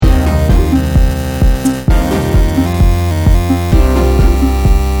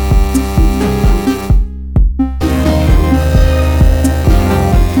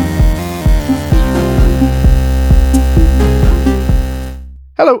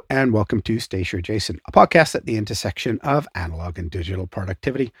Hello, and welcome to Stay Sure Jason, a podcast at the intersection of analog and digital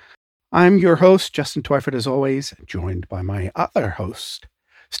productivity. I'm your host, Justin Twyford, as always, joined by my other host,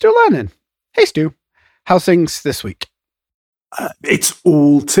 Stu Lennon. Hey, Stu. How's things this week? It's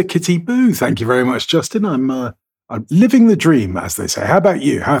all tickety-boo. Thank you very much, Justin. I'm living the dream, as they say. How about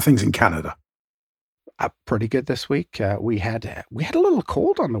you? How are things in Canada? Pretty good this week. We had a little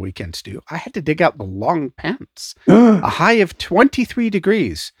cold on the weekend, Stu. I had to dig out the long pants. A high of 23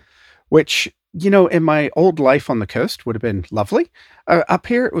 degrees, which, in my old life on the coast would have been lovely. Up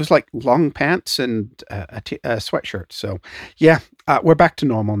here, it was like long pants and a sweatshirt. So, yeah, we're back to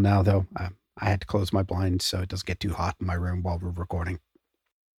normal now, though. I had to close my blinds so it doesn't get too hot in my room while we're recording.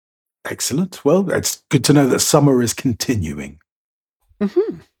 Excellent. Well, it's good to know that summer is continuing.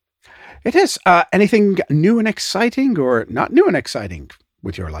 Mm-hmm. It is. Anything new and exciting or not new and exciting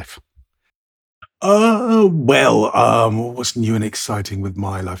with your life? What's new and exciting with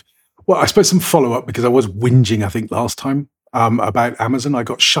my life? Well, I suppose some follow-up because I was whinging, I think, last time about Amazon. I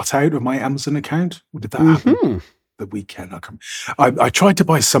got shut out of my Amazon account. Did that happen? The weekend. I tried to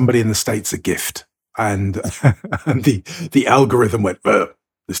buy somebody in the States a gift, and and the algorithm went,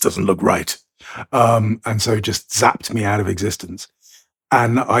 this doesn't look right, and so just zapped me out of existence.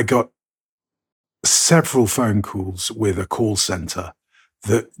 And I got several phone calls with a call center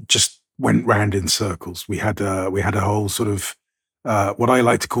that just went round in circles. We had a whole sort of what I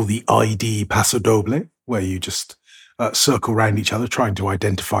like to call the ID paso doble, where you just circle around each other trying to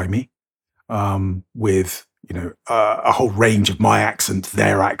identify me with a whole range of my accent,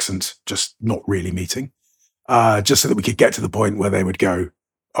 their accent, just not really meeting, just so that we could get to the point where they would go,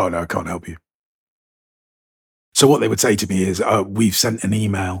 "Oh no, I can't help you." So what they would say to me is, "We've sent an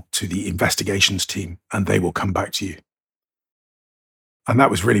email to the investigations team and they will come back to you." And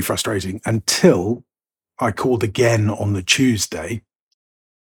that was really frustrating until I called again on the Tuesday,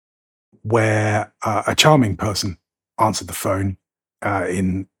 where a charming person answered the phone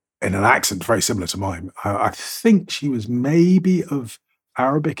in an accent very similar to mine. I think she was maybe of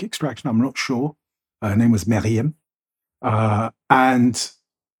Arabic extraction. I'm not sure. Her name was Miriam. And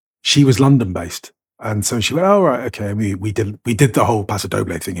she was London-based. And so she went, "Oh, right, okay." We did the whole Paso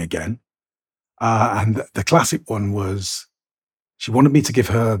Doble thing again. And the classic one was she wanted me to give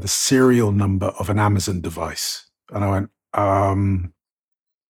her the serial number of an Amazon device. And I went, I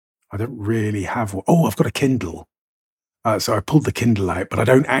don't really have one. Oh, I've got a Kindle. So I pulled the Kindle out, but I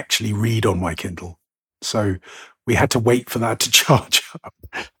don't actually read on my Kindle. So we had to wait for that to charge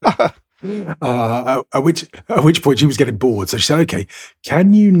up. At which point she was getting bored. So she said, "Okay,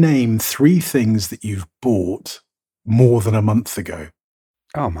 can you name 3 things that you've bought more than a month ago?"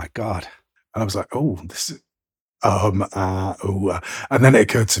 Oh my God. And I was like, "Oh, this is, and then it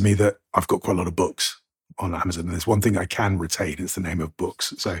occurred to me that I've got quite a lot of books on Amazon. And there's one thing I can retain. It's the name of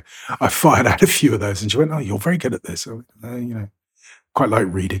books. So I fired out a few of those and she went, "Oh, you're very good at this." So, quite like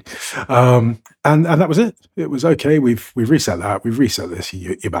reading. And that was it. It was okay. We've reset that. We've reset this.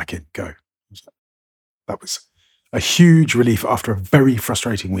 You're back in. Go. That was a huge relief after a very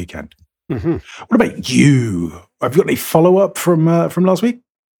frustrating weekend. Mm-hmm. What about you? Have you got any follow-up from last week?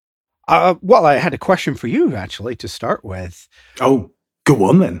 Well, I had a question for you, actually, to start with. Oh, go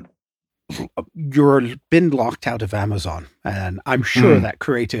on then. You've been locked out of Amazon, and I'm sure that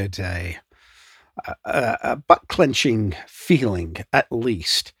created a butt-clenching feeling, at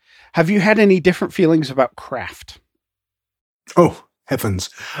least. Have you had any different feelings about craft? Oh, heavens.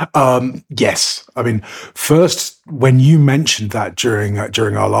 Yes. I mean, first, when you mentioned that during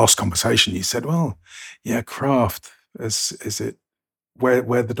our last conversation, you said, "Well, yeah, craft, is it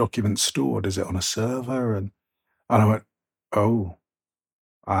where the document's stored? Is it on a server?" And I went, "Oh,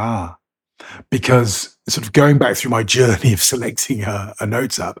 because sort of going back through my journey of selecting a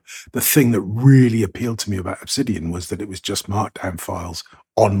notes app, the thing that really appealed to me about Obsidian was that it was just markdown files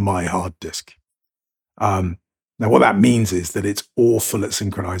on my hard disk. Now, what that means is that it's awful at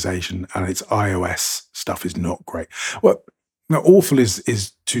synchronization and its iOS stuff is not great. Well, no, awful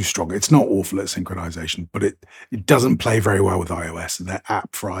is too strong. It's not awful at synchronization, but it doesn't play very well with iOS, and their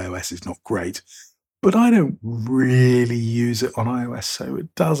app for iOS is not great. But I don't really use it on iOS, so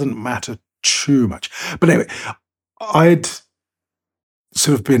it doesn't matter too much. But anyway, I'd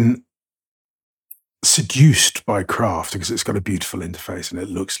sort of been seduced by Craft because it's got a beautiful interface and it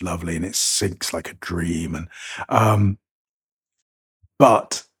looks lovely and it syncs like a dream. And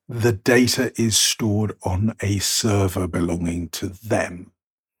but the data is stored on a server belonging to them.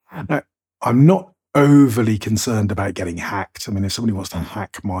 Now, I'm not overly concerned about getting hacked. I mean, if somebody wants to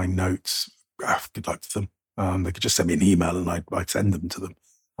hack my notes, good luck to them. They could just send me an email and I'd send them to them.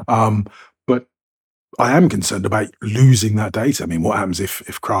 But I am concerned about losing that data. I mean, what happens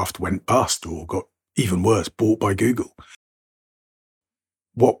if Craft went bust or got even worse, bought by Google?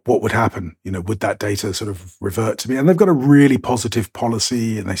 What would happen? Would that data sort of revert to me? And they've got a really positive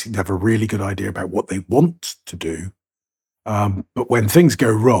policy, and they seem to have a really good idea about what they want to do. But when things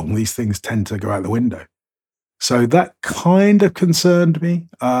go wrong, these things tend to go out the window. So that kind of concerned me.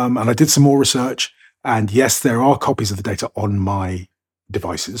 And I did some more research. And yes, there are copies of the data on my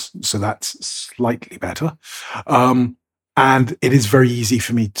devices. So that's slightly better. And it is very easy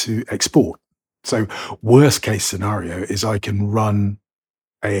for me to export. So worst case scenario is I can run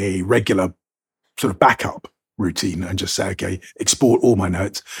a regular sort of backup routine and just say, okay, export all my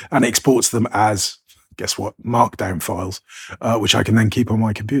notes, and it exports them as, guess what, markdown files, which I can then keep on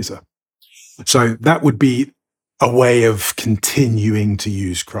my computer. So that would be a way of continuing to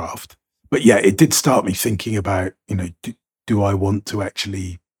use Craft. But yeah, it did start me thinking about, do I want to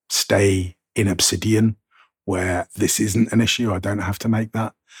actually stay in Obsidian where this isn't an issue? I don't have to make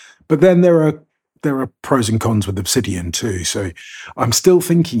that. But then there are pros and cons with Obsidian too. So I'm still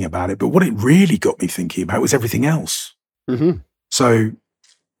thinking about it. But what it really got me thinking about was everything else. Mm-hmm. So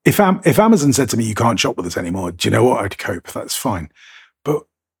if Amazon said to me, you can't shop with us anymore, do you know what? I'd cope. That's fine. But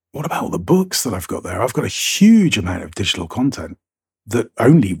what about all the books that I've got there? I've got a huge amount of digital content that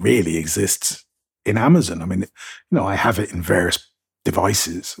only really exists in Amazon. I mean, I have it in various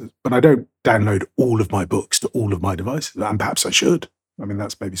devices, but I don't download all of my books to all of my devices. And perhaps I should. I mean,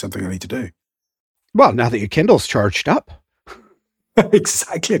 that's maybe something I need to do. Well, now that your Kindle's charged up.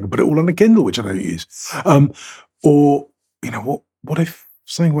 Exactly. I can put it all on a Kindle, which I don't use. Or, what if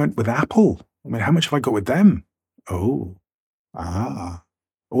something went with Apple? I mean, how much have I got with them? All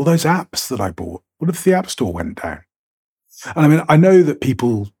those apps that I bought. What if the App Store went down? And I mean, I know that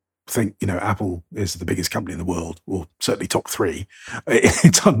people think, Apple is the biggest company in the world, or certainly top 3.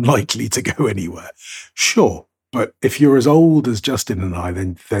 It's unlikely to go anywhere. Sure. But if you're as old as Justin and I,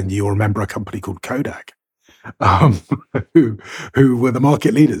 then you'll remember a company called Kodak, who were the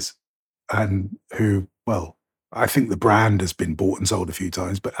market leaders, and who, well, I think the brand has been bought and sold a few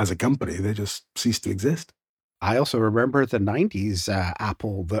times, but as a company, they just ceased to exist. I also remember the 90s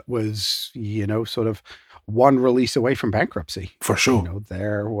Apple that was, sort of one release away from bankruptcy. For sure.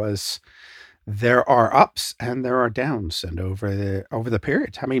 There are ups and there are downs, and over the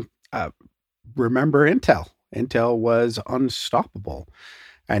period. I mean, remember Intel. Intel was unstoppable.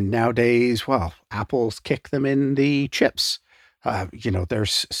 And nowadays, well, Apple's kick them in the chips.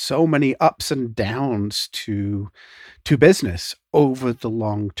 There's so many ups and downs to business over the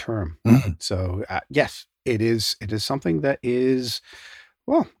long term. Mm-hmm. So, yes, it is something that is,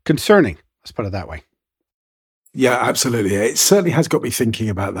 well, concerning. Let's put it that way. Yeah, absolutely. It certainly has got me thinking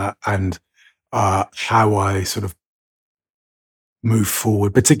about that and how I sort of move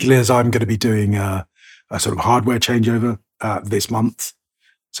forward, particularly as I'm going to be doing a sort of hardware changeover this month.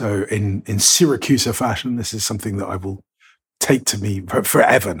 So in Syracuse fashion, this is something that I will take to me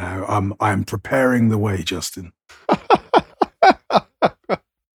forever now. I am preparing the way, Justin.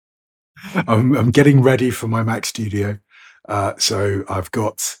 I'm getting ready for my Mac Studio. So I've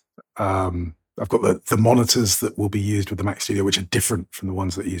got the monitors that will be used with the Mac Studio, which are different from the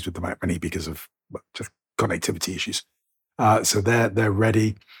ones that are used with the Mac Mini because of just connectivity issues. So they're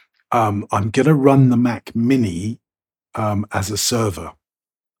ready. I'm going to run the Mac Mini as a server.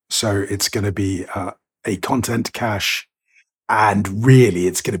 So it's going to be a content cache, and really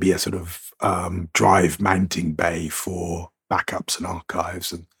it's going to be a sort of drive mounting bay for backups and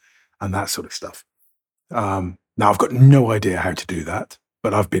archives and that sort of stuff. Now, I've got no idea how to do that,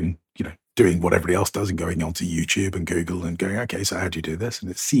 but I've been, doing what everybody else does and going onto YouTube and Google and going, okay, so how do you do this?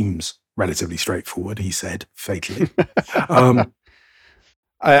 And it seems relatively straightforward, he said, fatally.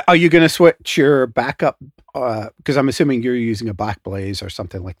 Are you going to switch your backup? Because I'm assuming you're using a Backblaze or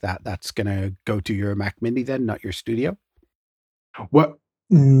something like that. That's going to go to your Mac Mini then, not your Studio? Well,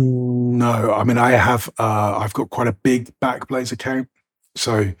 no. I mean, I've got quite a big Backblaze account.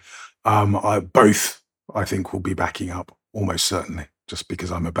 So both, I think, will be backing up almost certainly, just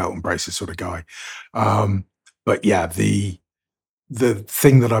because I'm a belt and braces sort of guy. But yeah, the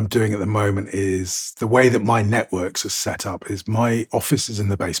thing that I'm doing at the moment is the way that my networks are set up is my office is in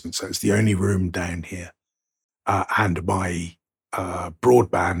the basement. So it's the only room down here. And my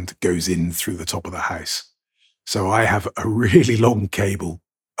broadband goes in through the top of the house. So I have a really long cable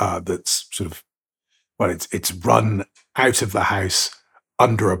that's sort of, well, it's run out of the house,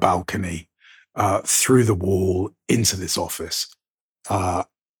 under a balcony, through the wall, into this office,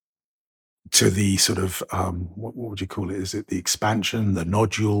 to the sort of, what would you call it? Is it the expansion, the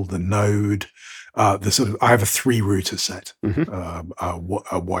nodule, the node? I have a 3 router set, Mm-hmm.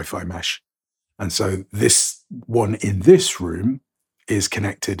 a Wi-Fi mesh. And so this one in this room is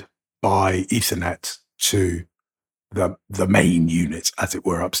connected by Ethernet to the main unit, as it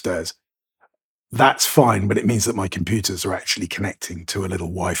were, upstairs. That's fine, but it means that my computers are actually connecting to a little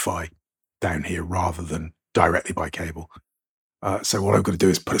Wi-Fi down here rather than directly by cable. So what I've got to do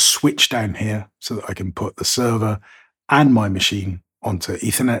is put a switch down here so that I can put the server and my machine onto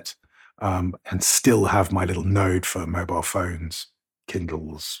Ethernet, and still have my little node for mobile phones,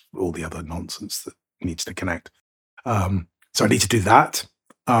 Kindles, all the other nonsense that needs to connect. So I need to do that.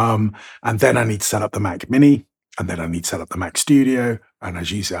 And then I need to set up the Mac Mini, and then I need to set up the Mac Studio. And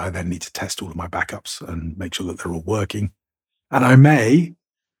as you say, I then need to test all of my backups and make sure that they're all working. And I may,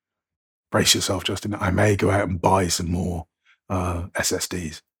 brace yourself, Justin, I may go out and buy some more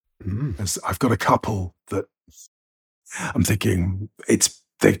SSDs. As I've got a couple that I'm thinking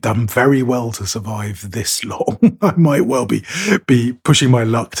they've done very well to survive this long. I might well be pushing my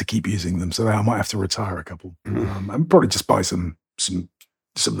luck to keep using them, so I might have to retire a couple. And probably just buy some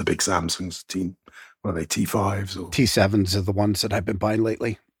of the big Samsungs. What are they, T5s or T7s are the ones that I've been buying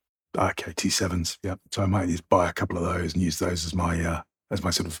lately. Okay, T7s. Yeah, so I might just buy a couple of those and use those as my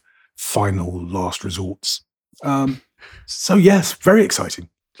sort of final last resorts. So yes, very exciting.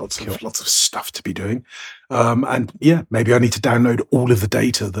 Lots of stuff to be doing, and yeah, maybe I need to download all of the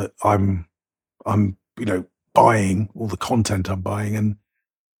data that I'm buying, all the content I'm buying, and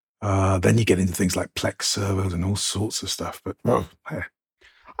then you get into things like Plex servers and all sorts of stuff. But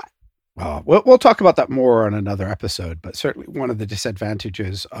we'll talk about that more on another episode. But certainly, one of the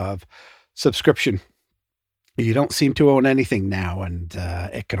disadvantages of subscription, you don't seem to own anything now, and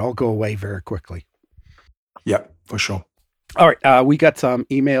it can all go away very quickly. Yeah, for sure. All right. We got some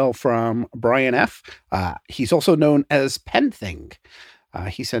email from Brian F. He's also known as PenThing.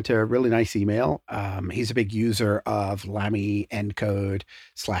 He sent a really nice email. He's a big user of Lamy Encode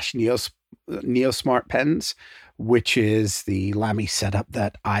 / NeoSmart pens, which is the Lamy setup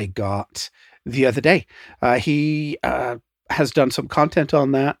that I got the other day. He has done some content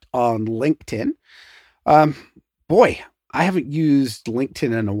on that on LinkedIn. Boy, I haven't used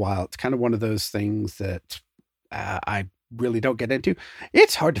LinkedIn in a while. It's kind of one of those things that I really don't get into.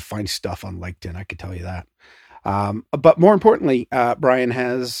 It's hard to find stuff on LinkedIn, I can tell you that. But more importantly, Brian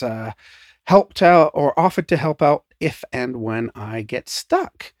has helped out or offered to help out if and when I get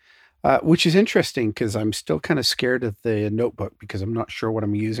stuck, which is interesting because I'm still kind of scared of the notebook because I'm not sure what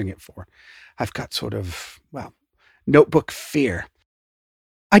I'm using it for. I've got sort of, notebook fear.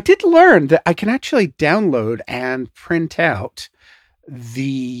 I did learn that I can actually download and print out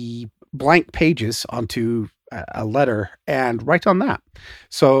the blank pages onto a letter and write on that.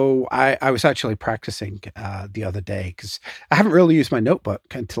 So I was actually practicing the other day because I haven't really used my notebook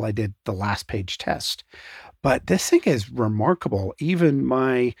until I did the last page test. But this thing is remarkable. Even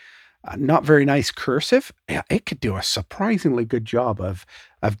my not very nice cursive, it could do a surprisingly good job of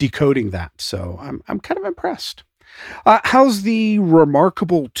decoding that. So I'm kind of impressed. How's the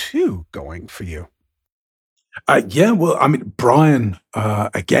Remarkable 2 going for you? Yeah, well, I mean, Brian,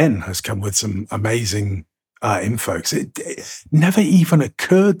 again, has come with some amazing info. It never even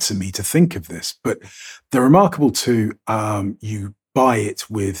occurred to me to think of this, but the Remarkable 2, you buy it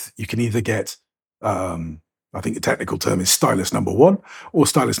with, you can either get, I think the technical term is stylus number 1 or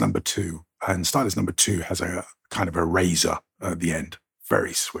stylus number 2. And stylus number 2 has a kind of a razor at the end.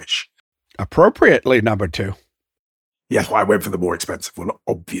 Very swish. Appropriately number 2. Yeah, well, I went for the more expensive one,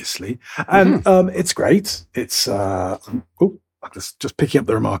 obviously. And it's great. It's, I'm just picking up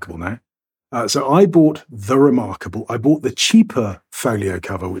the Remarkable now. So I bought the Remarkable. I bought the cheaper folio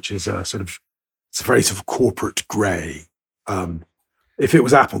cover, which is it's a very sort of corporate grey. If it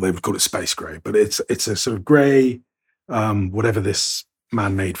was Apple, they would call it space grey, but it's a sort of grey, whatever this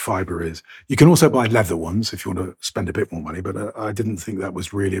man-made fiber is. You can also buy leather ones if you want to spend a bit more money, but I didn't think that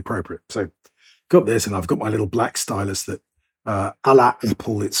was really appropriate. So got this, and I've got my little black stylus that, a la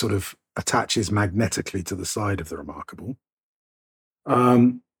Apple, it sort of attaches magnetically to the side of the Remarkable.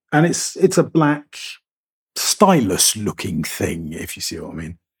 And it's a black stylus-looking thing, if you see what I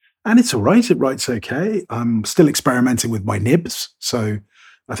mean. And it's all right. It writes okay. I'm still experimenting with my nibs. So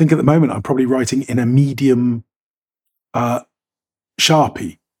I think at the moment I'm probably writing in a medium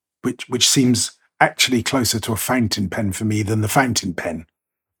Sharpie, which seems actually closer to a fountain pen for me than the fountain pen.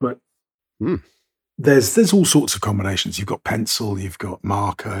 But there's all sorts of combinations. You've got pencil, you've got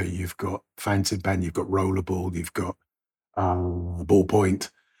marker, you've got fountain pen, you've got rollerball, you've got ballpoint.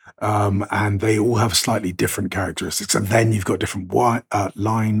 And they all have slightly different characteristics. And then you've got different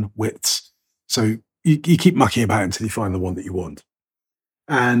line widths. So you keep mucking about until you find the one that you want.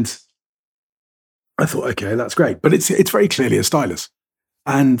 And I thought, okay, that's great. But it's very clearly a stylus.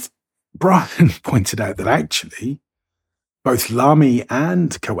 And Brian pointed out that actually both Lamy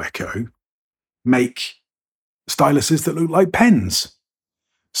and Kaweco make styluses that look like pens.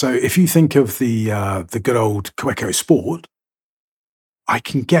 So if you think of the good old Kaweco Sport, I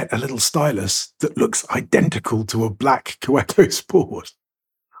can get a little stylus that looks identical to a black Kaweco Sport.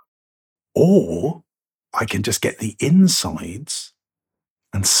 Or I can just get the insides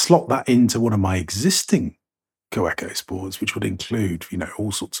and slot that into one of my existing Kaweco Sports, which would include,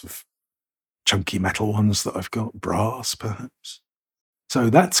 all sorts of chunky metal ones that I've got, brass perhaps. So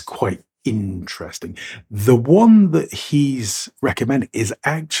that's quite interesting. The one that he's recommended is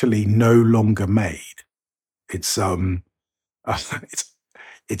actually no longer made. It's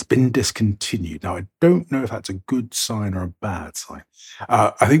been discontinued. Now, I don't know if that's a good sign or a bad sign.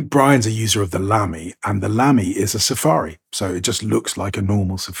 I think Brian's a user of the Lamy, and the Lamy is a Safari. So it just looks like a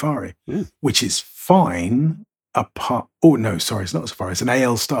normal Safari, which is fine. It's not a Safari. It's an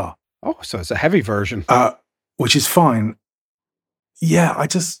AL Star. Oh, so it's a heavy version. Which is fine. Yeah, I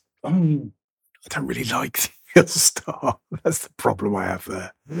don't really like the AL Star. That's the problem I have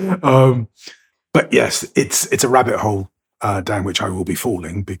there. But yes, it's a rabbit hole down which I will be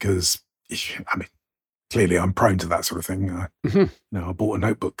falling because, clearly I'm prone to that sort of thing. I bought a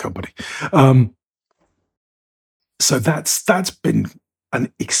notebook company. So that's been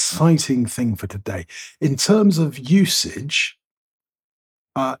an exciting thing for today. In terms of usage,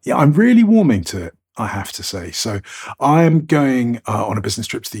 I'm really warming to it, I have to say. So I'm going on a business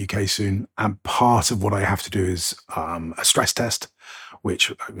trip to the UK soon, and part of what I have to do is a stress test,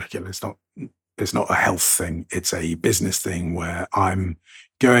 which, again, it's not a health thing. It's a business thing where I'm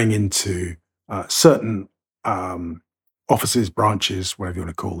going into certain offices, branches, whatever you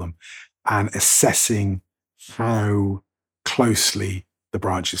want to call them, and assessing how closely the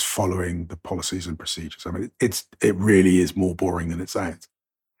branch is following the policies and procedures. It really is more boring than it sounds.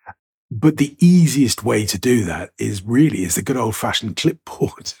 But the easiest way to do that is the good old-fashioned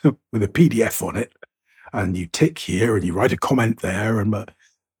clipboard with a PDF on it, and you tick here and you write a comment there.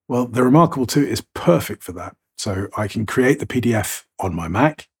 Well, the Remarkable 2 is perfect for that. So I can create the PDF on my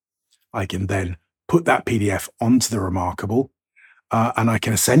Mac. I can then put that PDF onto the Remarkable, and I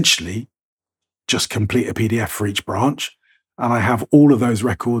can essentially just complete a PDF for each branch. And I have all of those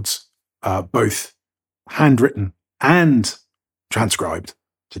records, both handwritten and transcribed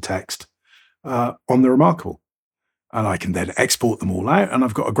to text, on the Remarkable. And I can then export them all out, and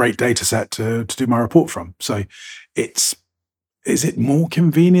I've got a great data set to do my report from. So is it more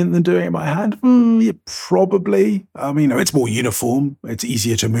convenient than doing it by hand? Yeah, probably. It's more uniform. It's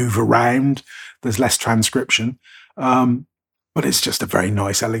easier to move around. There's less transcription. But it's just a very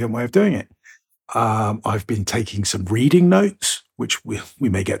nice, elegant way of doing it. I've been taking some reading notes, which we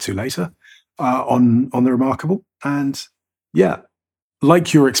may get to later, on the Remarkable. And yeah,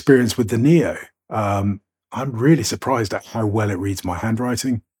 like your experience with the Neo, I'm really surprised at how well it reads my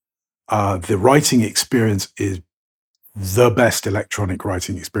handwriting. The writing experience is the best electronic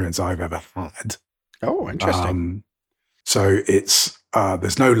writing experience I've ever had. Oh, interesting. So it's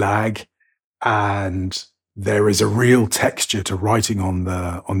there's no lag, and there is a real texture to writing on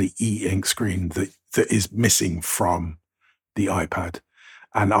the e-ink screen that is missing from the iPad.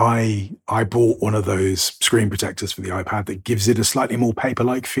 And I bought one of those screen protectors for the iPad that gives it a slightly more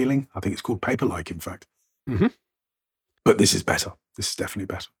paper-like feeling. I think it's called Paper-like, in fact. Mm-hmm. But this is better. This is definitely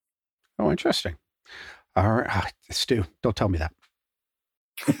better. Oh, interesting. All right, Stu, don't tell me that.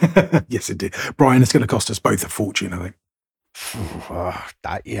 Yes, it did. Brian, it's going to cost us both a fortune, I think.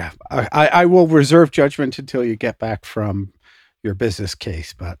 Yeah, I will reserve judgment until you get back from your business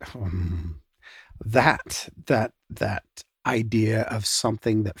case. But that idea of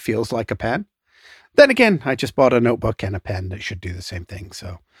something that feels like a pen. Then again, I just bought a notebook and a pen that should do the same thing.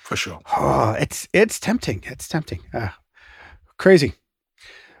 So for sure, it's tempting. It's tempting. Crazy.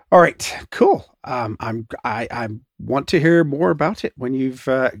 All right, cool. I want to hear more about it when you've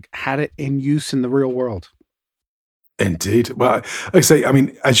had it in use in the real world. Indeed. Well, like I say,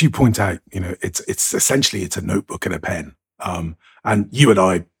 as you point out, it's essentially it's a notebook and a pen. And you and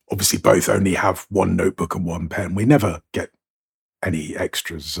I obviously both only have one notebook and one pen. We never get any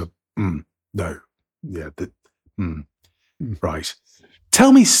extras. No. Yeah. Right.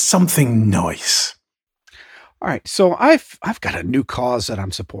 Tell me something nice. All right, so I've got a new cause that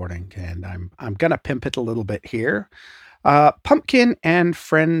I'm supporting, and I'm gonna pimp it a little bit here.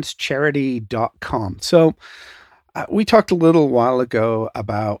 pumpkinandfriendscharity.com. So we talked a little while ago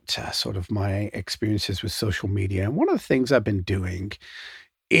about sort of my experiences with social media, and one of the things I've been doing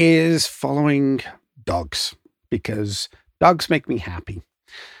is following dogs because dogs make me happy.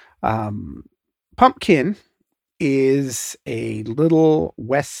 Pumpkin is a little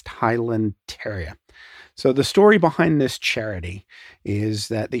West Highland Terrier. So the story behind this charity is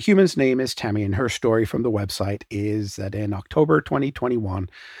that the human's name is Tammy, and her story from the website is that in October 2021,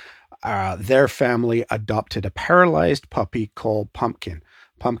 their family adopted a paralyzed puppy called Pumpkin.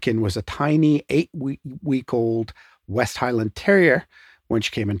 Pumpkin was a tiny 8-week-old West Highland Terrier when she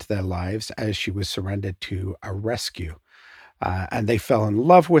came into their lives, as she was surrendered to a rescue. And they fell in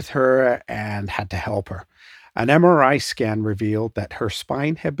love with her and had to help her. An MRI scan revealed that her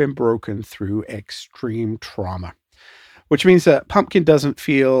spine had been broken through extreme trauma, which means that Pumpkin doesn't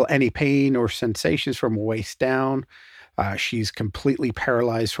feel any pain or sensations from the waist down. She's completely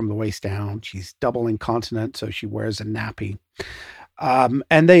paralyzed from the waist down. She's double incontinent, so she wears a nappy.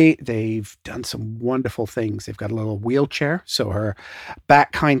 And they've done some wonderful things. They've got a little wheelchair, so her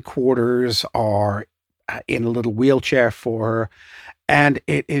back hindquarters are in a little wheelchair for her. And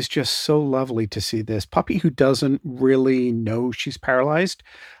it is just so lovely to see this puppy who doesn't really know she's paralyzed,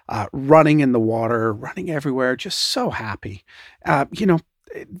 running in the water, running everywhere, just so happy.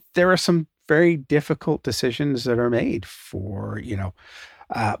 There are some very difficult decisions that are made for,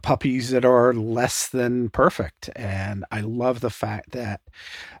 puppies that are less than perfect. And I love the fact that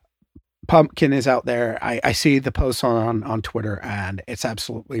Pumpkin is out there. I see the posts on Twitter, and it's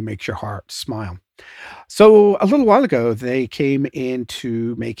absolutely makes your heart smile. So a little while ago, they came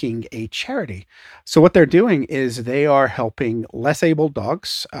into making a charity. So what they're doing is they are helping less able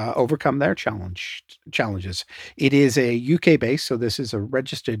dogs overcome their challenges. It is a UK base, so this is a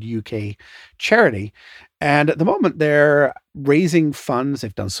registered UK charity. And at the moment, they're raising funds.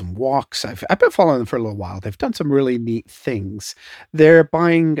 They've done some walks. I've been following them for a little while. They've done some really neat things. They're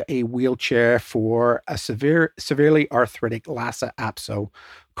buying a wheelchair for a severely arthritic Lhasa Apso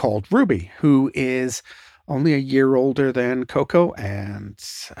called Ruby, who is only a year older than Coco. And,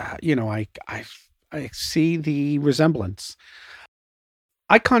 I see the resemblance.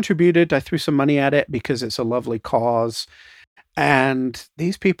 I contributed. I threw some money at it because it's a lovely cause. And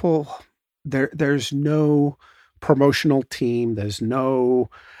these people, there's no promotional team. There's no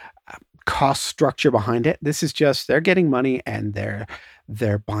cost structure behind it. This is just, they're getting money and they're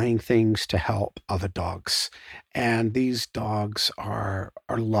buying things to help other dogs. And these dogs are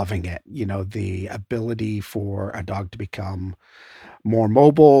loving it. The ability for a dog to become more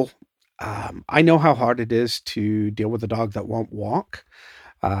mobile. I know how hard it is to deal with a dog that won't walk.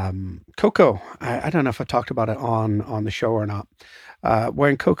 Coco, I don't know if I talked about it on the show or not.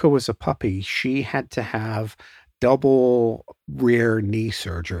 When Coco was a puppy, she had to have double rear knee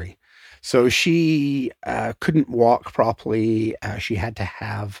surgery. So she couldn't walk properly. She had to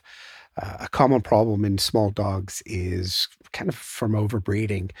have a common problem in small dogs is kind of from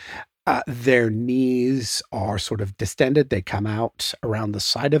overbreeding. Their knees are sort of distended. They come out around the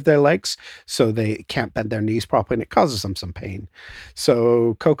side of their legs, so they can't bend their knees properly, and it causes them some pain.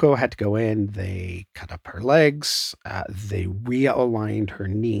 So Coco had to go in. They cut up her legs. They realigned her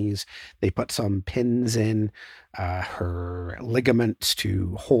knees. They put some pins in her ligaments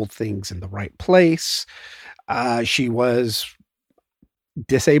to hold things in the right place. She was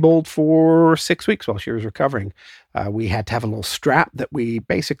disabled for 6 weeks while she was recovering. We had to have a little strap that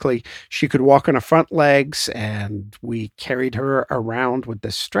she could walk on her front legs, and we carried her around with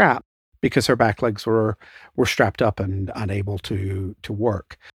this strap because her back legs were strapped up and unable to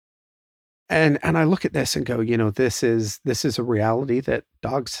work. And I look at this and go, this is a reality that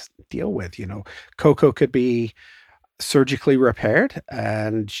dogs deal with. Coco could be surgically repaired,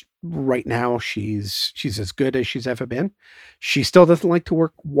 and right now she's as good as she's ever been. She still doesn't like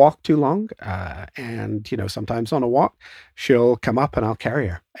to walk too long, and sometimes on a walk she'll come up and I'll carry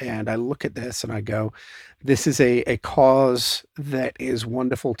her. And I look at this and I go, this is a cause that is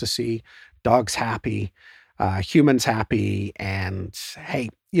wonderful to see. Dogs happy, humans happy. And hey,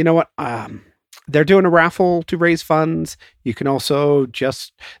 you know what, they're doing a raffle to raise funds. You can also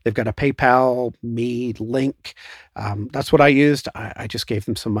they've got a PayPal me link. That's what I used. I just gave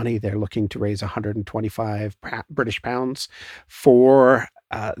them some money. They're looking to raise 125 British pounds for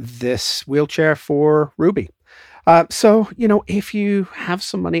this wheelchair for Ruby. So, if you have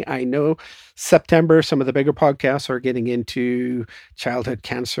some money, I know September, some of the bigger podcasts are getting into childhood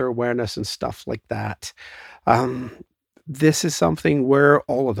cancer awareness and stuff like that. This is something where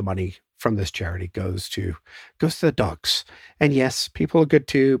all of the money from this charity goes to the dogs. And yes, people are good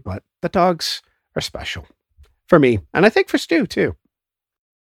too, but the dogs are special for me. And I think for Stu too.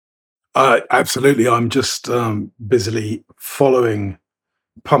 Absolutely. I'm just busily following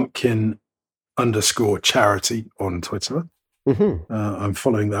Pumpkin_charity on Twitter. Mm-hmm. I'm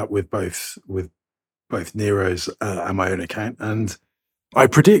following that with both Nero's and my own account. And I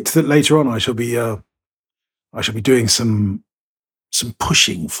predict that later on I shall be I shall be doing some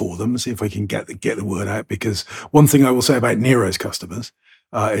pushing for them, see if I can get the word out. Because one thing I will say about Nero's customers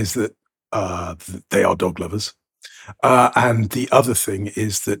is that they are dog lovers. And the other thing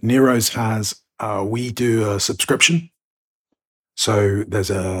is that Nero's has, we do a subscription. So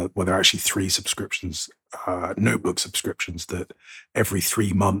there are actually 3 subscriptions, notebook subscriptions, that every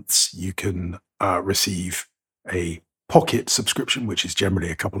 3 months you can receive a pocket subscription, which is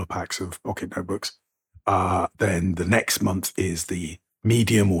generally a couple of packs of pocket notebooks. Then the next month is the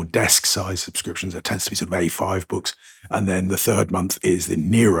medium or desk size subscriptions. That tends to be sort of A5 books. And then the third month is the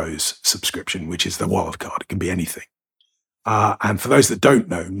Nero's subscription, which is the wild card. It can be anything. And for those that don't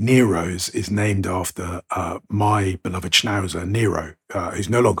know, Nero's is named after my beloved Schnauzer, Nero, who's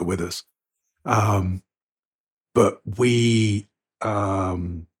no longer with us. But we,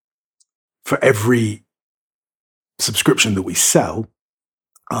 for every subscription that we sell,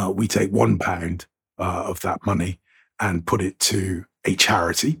 we take £1 of that money and put it to a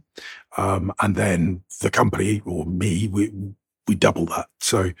charity. And then the company, or me, we double that.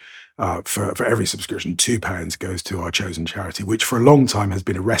 So for every subscription, £2 goes to our chosen charity, which for a long time has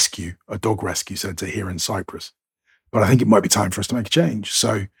been a dog rescue centre here in Cyprus. But I think it might be time for us to make a change.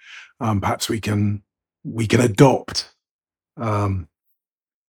 So perhaps we can adopt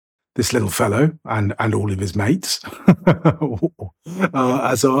this little fellow and all of his mates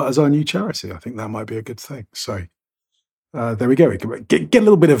as our new charity. I think that might be a good thing. So there we go. We can get a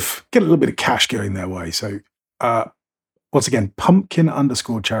little bit of cash going their way. So once again,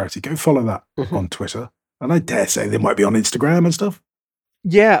 pumpkin_charity. Go follow that on Twitter. And I dare say they might be on Instagram and stuff.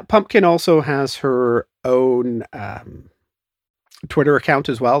 Yeah, Pumpkin also has her own Twitter account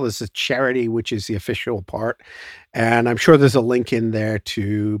as well. There's a charity, which is the official part. And I'm sure there's a link in there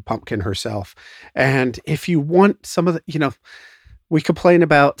to Pumpkin herself. And if you want some of the, we complain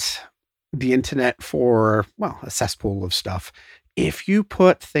about the internet for, a cesspool of stuff. If you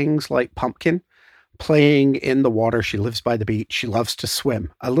put things like Pumpkin playing in the water, she lives by the beach, she loves to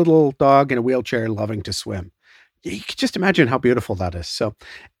swim. A little dog in a wheelchair loving to swim. You can just imagine how beautiful that is. So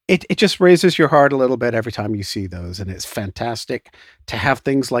it just raises your heart a little bit every time you see those. And it's fantastic to have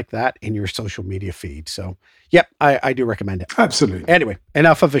things like that in your social media feed. So, yep, I do recommend it. Absolutely. Anyway,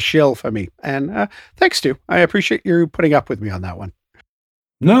 enough of a shill for me. And thanks, Stu. I appreciate you putting up with me on that one.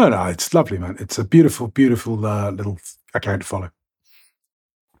 No, it's lovely, man. It's a beautiful, beautiful little account to follow.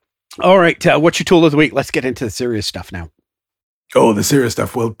 All right. What's your tool of the week? Let's get into the serious stuff now. Oh, the serious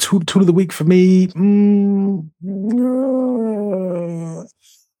stuff. Well, tool of the week for me,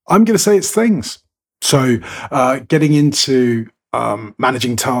 I'm going to say it's things. So getting into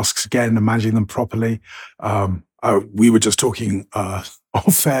managing tasks again and managing them properly. We were just talking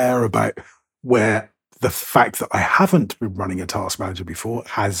off air about where the fact that I haven't been running a task manager before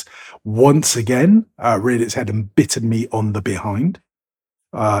has once again reared its head and bitten me on the behind,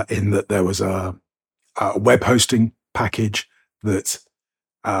 in that there was a web hosting package that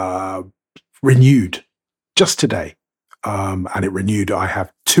renewed just today. And it renewed. I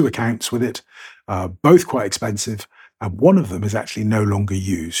have 2 accounts with it, both quite expensive, and one of them is actually no longer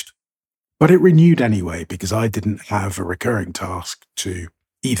used. But it renewed anyway because I didn't have a recurring task to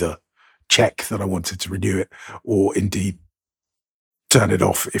either check that I wanted to renew it or indeed turn it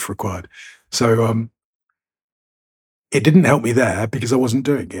off if required. So it didn't help me there because I wasn't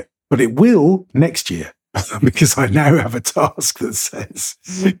doing it. But it will next year because I now have a task that says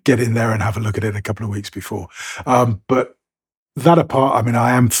get in there and have a look at it a couple of weeks before. But that apart,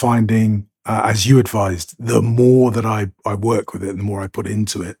 I am finding, as you advised, the more that I work with it, the more I put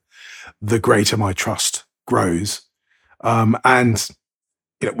into it, the greater my trust grows. And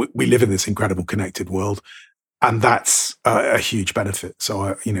we live in this incredible connected world, and that's a huge benefit.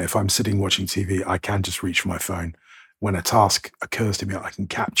 So, if I'm sitting watching TV, I can just reach for my phone. When a task occurs to me, I can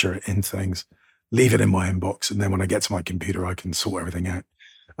capture it in things, leave it in my inbox, and then when I get to my computer, I can sort everything out.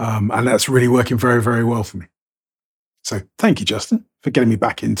 And that's really working very, very well for me. So thank you, Justin, for getting me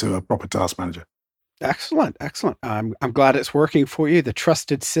back into a proper task manager. Excellent. I'm glad it's working for you. The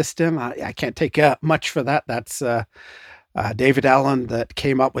trusted system. I can't take much for that. That's David Allen that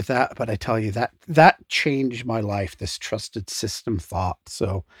came up with that. But I tell you, that changed my life, this trusted system thought.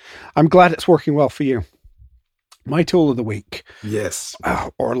 So I'm glad it's working well for you. My tool of the week. Yes.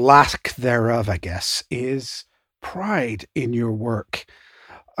 Or lack thereof, I guess, is pride in your work.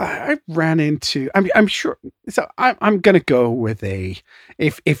 I ran into, I'm sure, so I'm going to go with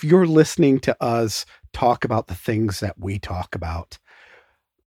if you're listening to us talk about the things that we talk about,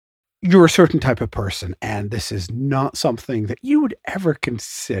 you're a certain type of person, and this is not something that you would ever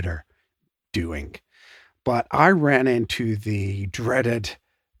consider doing. But I ran into the dreaded,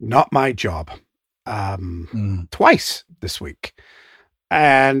 not my job. twice this week.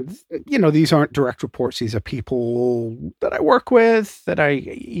 And, these aren't direct reports. These are people that I work with, that I,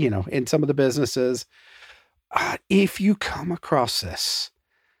 in some of the businesses. If you come across this,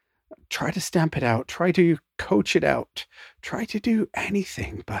 try to stamp it out, try to coach it out, try to do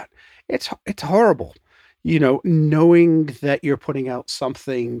anything, but it's horrible, knowing that you're putting out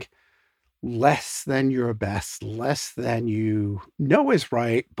something less than your best, less than you know is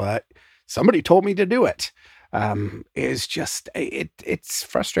right, but somebody told me to do it. Is just, it's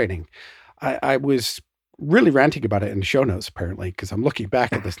frustrating. I was really ranting about it in the show notes, apparently, because I'm looking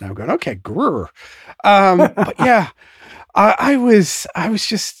back at this now going, okay, grrr. But yeah, I was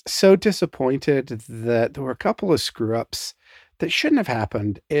just so disappointed that there were a couple of screw ups that shouldn't have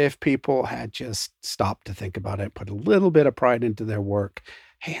happened if people had just stopped to think about it, put a little bit of pride into their work.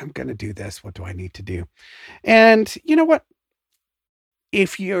 Hey, I'm going to do this. What do I need to do? And you know what?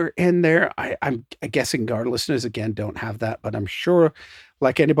 If you're in there, I'm guessing our listeners, again, don't have that, but I'm sure,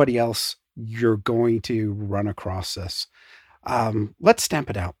 like anybody else, you're going to run across this. Let's stamp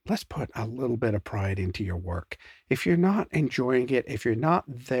it out. Let's put a little bit of pride into your work. If you're not enjoying it, if you're not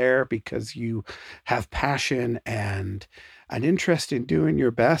there because you have passion and an interest in doing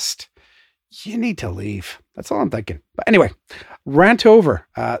your best, you need to leave. That's all I'm thinking. But anyway, rant over.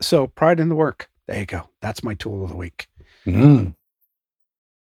 So pride in the work. There you go. That's my tool of the week. Mm.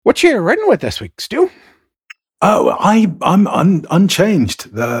 What you writing with this week, Stu? Oh, I'm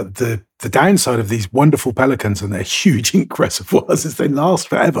unchanged. The downside of these wonderful pelicans and their huge ink reservoirs is they last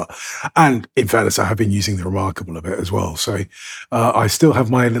forever. And in fairness, I have been using the Remarkable a bit as well. So I still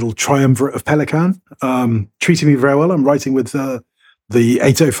have my little triumvirate of Pelikan, treating me very well. I'm writing with the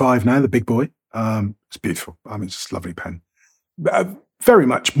 805 now, the big boy. It's beautiful. I mean, it's just a lovely pen. Very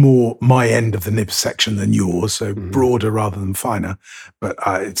much more my end of the nib section than yours, so broader rather than finer. But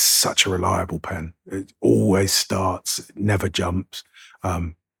it's such a reliable pen. It always starts, it never jumps.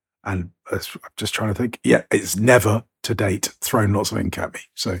 And I'm just trying to think. Yeah, it's never to date thrown lots of ink at me.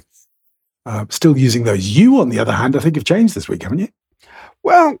 So still using those. You, on the other hand, I think have changed this week, haven't you?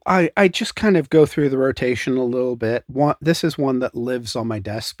 Well, I just kind of go through the rotation a little bit. This is one that lives on my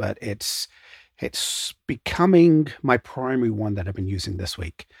desk, but it's becoming my primary one that I've been using this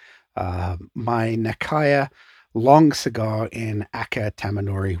week. My Nakaya long cigar in Aka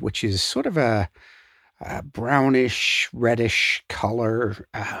Tamanori, which is sort of a brownish, reddish color.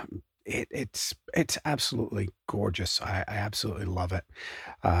 It's absolutely gorgeous. I absolutely love it.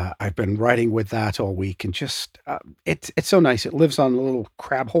 I've been writing with that all week, and just it's so nice. It lives on a little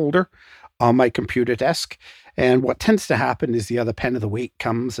crab holder on my computer desk. And what tends to happen is the other pen of the week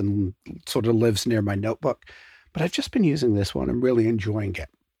comes and sort of lives near my notebook. But I've just been using this one. I'm really enjoying it.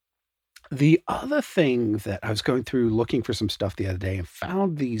 The other thing that I was going through looking for some stuff the other day and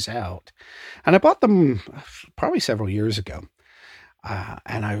found these out. And I bought them probably several years ago.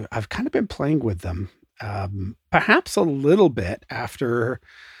 And I've kind of been playing with them, perhaps a little bit after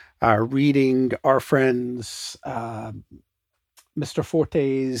reading our friends Mr.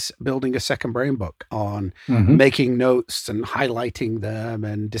 Forte's Building a Second Brain book on making notes and highlighting them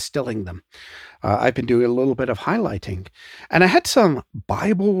and distilling them. I've been doing a little bit of highlighting, and I had some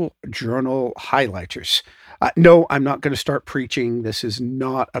Bible journal highlighters. No, I'm not going to start preaching. This is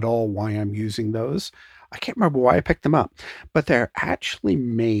not at all why I'm using those. I can't remember why I picked them up, but they're actually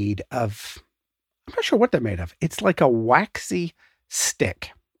made of, I'm not sure what they're made of. It's like a waxy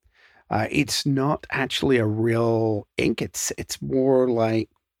stick. It's not actually a real ink. It's more like,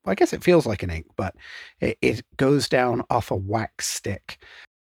 well, I guess it feels like an ink, but it goes down off a wax stick.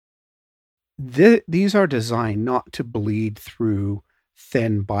 These are designed not to bleed through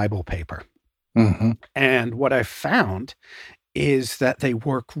thin Bible paper. And what I found is that they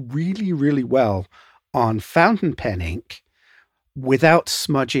work really, really well on fountain pen ink without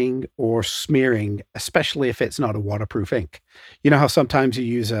smudging or smearing, especially if it's not a waterproof ink. You know how sometimes you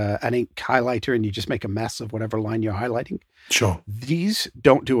use an ink highlighter and you just make a mess of whatever line you're highlighting? Sure. These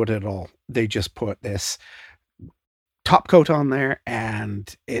don't do it at all. They just put this top coat on there,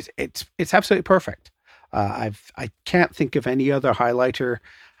 and it's absolutely perfect. I can't think of any other highlighter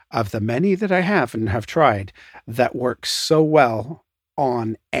of the many that I have and have tried that works so well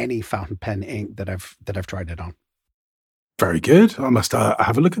on any fountain pen ink that I've tried it on. Very good. I must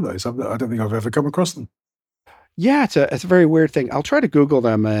have a look at those. I don't think I've ever come across them. Yeah, it's a very weird thing. I'll try to Google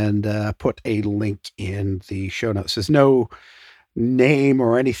them and put a link in the show notes. There's no name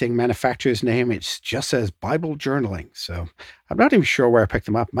or anything, manufacturer's name. It just says Bible Journaling. So I'm not even sure where I picked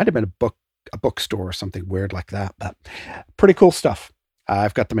them up. Might have been a bookstore or something weird like that, but pretty cool stuff.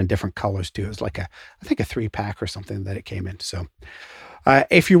 I've got them in different colors too. It was like I think a 3-pack or something that it came in. So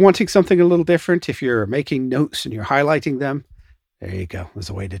If you're wanting something a little different, if you're making notes and you're highlighting them, there you go. There's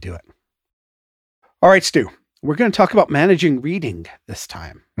a way to do it. All right, Stu, we're going to talk about managing reading this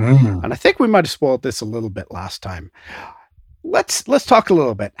time. And I think we might have spoiled this a little bit last time. Let's talk a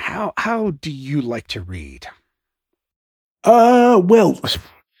little bit. How do you like to read?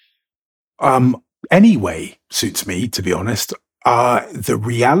 Any way suits me, to be honest. The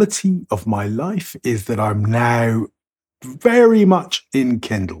reality of my life is that I'm now very much in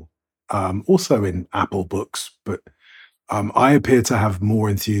Kindle, also in Apple Books, but I appear to have more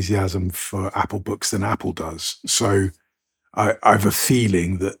enthusiasm for Apple Books than Apple does. So I have a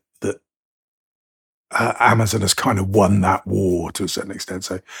feeling that Amazon has kind of won that war to a certain extent.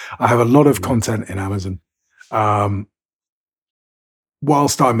 So I have a lot of content in Amazon.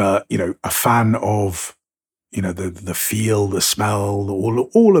 Whilst I'm a fan of the feel, the smell,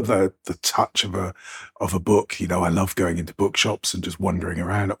 all of the touch of a book. I love going into bookshops and just wandering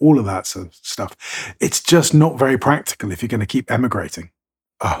around, all of that sort of stuff. It's just not very practical if you're going to keep emigrating.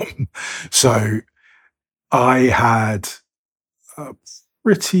 So I had a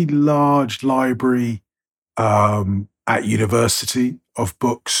pretty large library at university of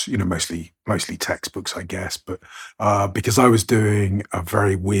books, mostly textbooks, I guess. But because I was doing a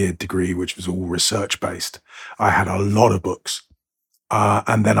very weird degree, which was all research based, I had a lot of books.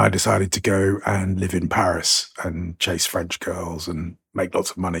 And then I decided to go and live in Paris and chase French girls and make lots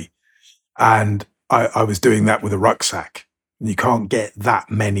of money. And I was doing that with a rucksack. And you can't get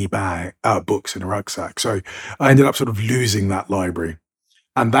that many books in a rucksack. So I ended up sort of losing that library.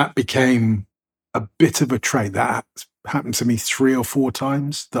 And that became a bit of a trait. That happened to me 3 or 4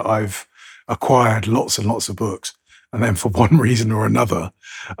 times, that I've acquired lots and lots of books, and then for one reason or another,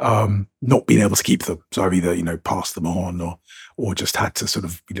 not being able to keep them. So I've either, passed them on or just had to sort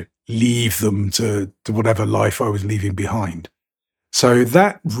of, leave them to whatever life I was leaving behind. So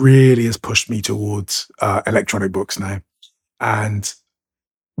that really has pushed me towards electronic books now. And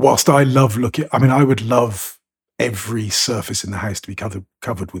whilst I love I would love every surface in the house to be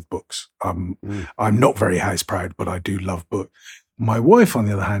covered with books. I'm not very house proud, but I do love books. My wife, on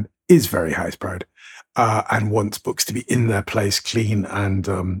the other hand, is very house proud and wants books to be in their place, clean,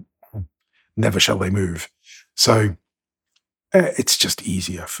 and never shall they move. So it's just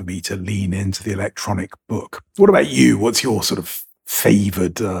easier for me to lean into the electronic book. What about you? What's your sort of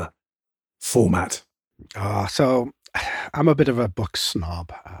favored format? So I'm a bit of a book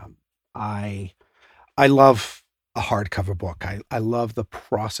snob. I love a hardcover book. I love the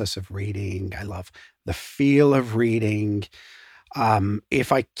process of reading. I love the feel of reading.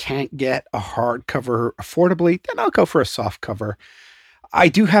 If I can't get a hardcover affordably, then I'll go for a soft cover. I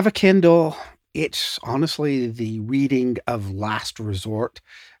do have a Kindle. It's honestly the reading of last resort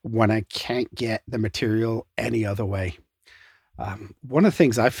when I can't get the material any other way. One of the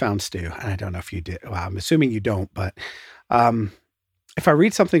things I've found, Stu, and I don't know if you did, well, I'm assuming you don't, but if I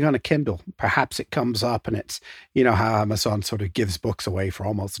read something on a Kindle, perhaps it comes up and it's, how Amazon sort of gives books away for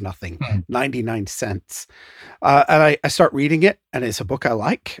almost nothing, 99 cents. And I start reading it and it's a book I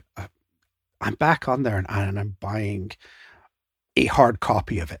like. I'm back on there and I'm buying a hard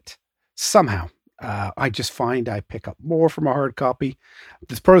copy of it. Somehow, I just find I pick up more from a hard copy.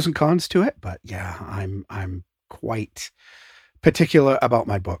 There's pros and cons to it, but yeah, I'm quite particular about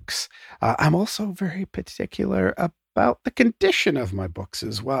my books. I'm also very particular about the condition of my books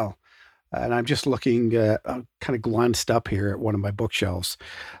as well. And I'm just looking, kind of glanced up here at one of my bookshelves.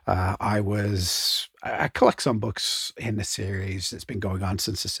 I collect some books in the series that's been going on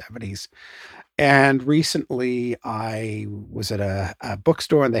since the 70s. And recently I was at a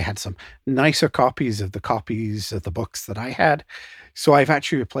bookstore and they had some nicer copies of the books that I had. So I've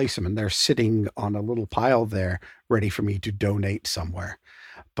actually replaced them and they're sitting on a little pile there ready for me to donate somewhere.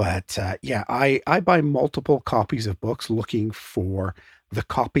 But yeah, I buy multiple copies of books looking for the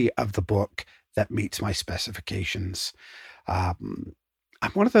copy of the book that meets my specifications. I'm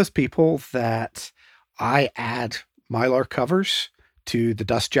one of those people that I add Mylar covers to the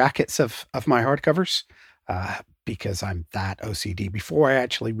dust jackets of my hardcovers because I'm that OCD. Before I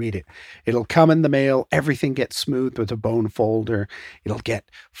actually read it, it'll come in the mail. Everything gets smoothed with a bone folder. It'll get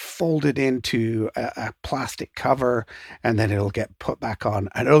folded into a plastic cover, and then it'll get put back on.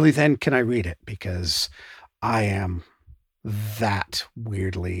 And only then can I read it because I am that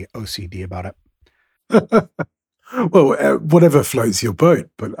weirdly OCD about it. Well, whatever floats your boat,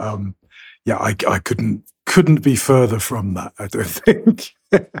 but yeah, I couldn't be further from that. I don't think.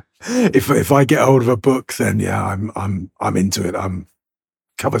 if I get hold of a book, then yeah, I'm into it. I'm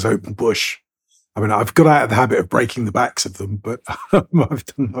covers open bush. I mean, I've got out of the habit of breaking the backs of them, but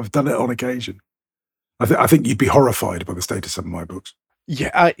I've done it on occasion. I think you'd be horrified by the state of some of my books.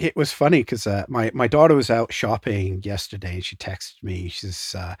 Yeah, it was funny because my daughter was out shopping yesterday, and she texted me.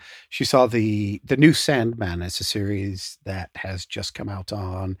 She saw the new Sandman. It's a series that has just come out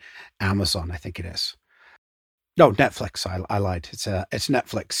on Amazon, I think it is. No, Netflix. I lied. It's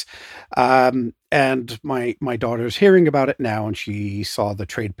Netflix. And my daughter's hearing about it now, and she saw the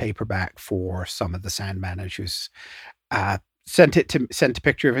trade paperback for some of the Sandman, and she was sent a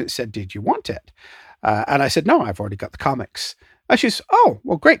picture of it and said, "Did you want it?" And I said, "No, I've already got the comics." And she's, "Oh,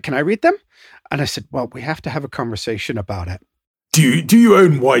 well, great. Can I read them?" And I said, "Well, we have to have a conversation about it." Do you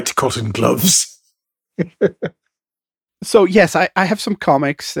own white cotton gloves? So yes, I have some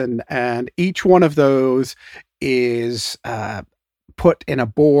comics, and each one of those is put in a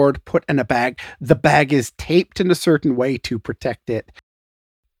board, put in a bag. The bag is taped in a certain way to protect it.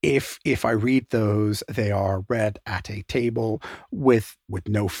 If I read those, they are read at a table with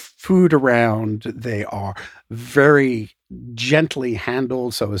no food around. They are very gently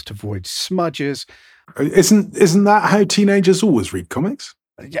handled so as to avoid smudges. Isn't that how teenagers always read comics?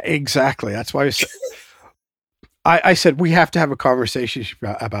 Yeah, exactly. That's why I said we have to have a conversation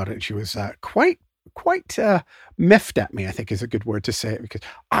about it. She was quite miffed at me, I think is a good word to say it, because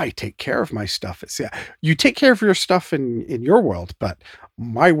I take care of my stuff. It's you take care of your stuff in your world, but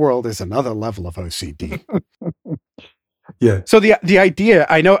my world is another level of OCD. Yeah. So the idea,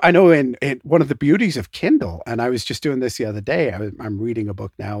 I know in one of the beauties of Kindle, and I was just doing this the other day. I'm reading a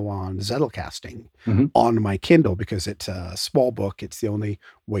book now on Zettelkasting on my Kindle because it's a small book. It's the only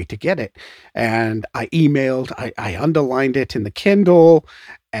way to get it. And I I underlined it in the Kindle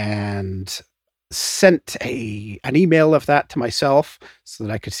and sent an email of that to myself so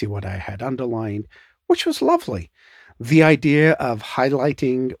that I could see what I had underlined, which was lovely. The idea of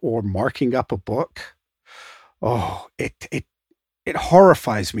highlighting or marking up a book, oh, it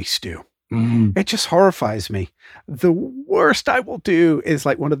horrifies me, Stu. It just horrifies me. The worst I will do is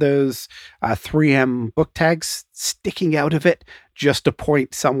like one of those 3M book tags sticking out of it just to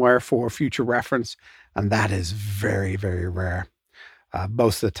point somewhere for future reference. And that is very, very rare.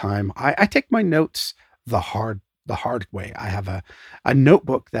 Most of the time, I take my notes the hard way. I have a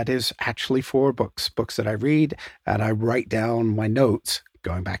notebook that is actually for books that I read, and I write down my notes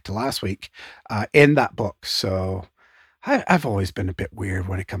going back to last week in that book. So I've always been a bit weird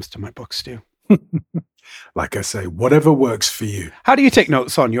when it comes to my books, Stu. Like I say, whatever works for you. How do you take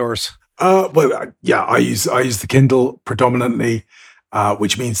notes on yours? I use the Kindle predominantly,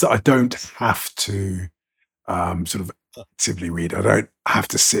 which means that I don't have to sort of actively read. I don't have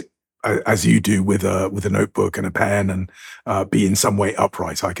to sit as you do with a notebook and a pen and be in some way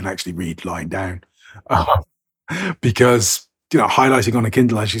upright. I can actually read lying down because highlighting on a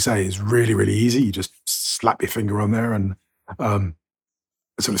Kindle, as you say, is really, really easy. You just slap your finger on there and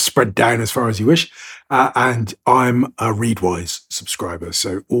sort of spread down as far as you wish. And I'm a Readwise subscriber,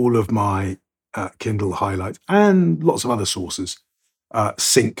 so all of my Kindle highlights and lots of other sources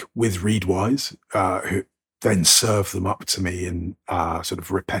sync with Readwise, who then serve them up to me in sort of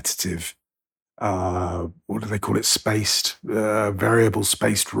repetitive, what do they call it? Variable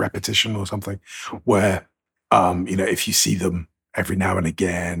spaced repetition or something, where, if you see them every now and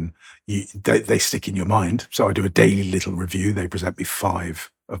again, they stick in your mind. So I do a daily little review. They present me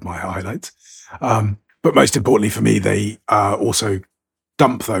 5 of my highlights. But most importantly for me, they also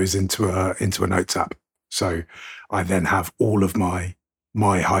dump those into a notes app. So I then have all of my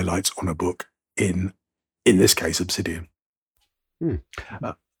highlights on a book in this case, Obsidian.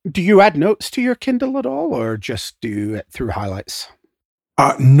 Do you add notes to your Kindle at all, or just do it through highlights?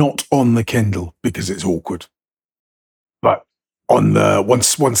 Not on the Kindle because it's awkward. But on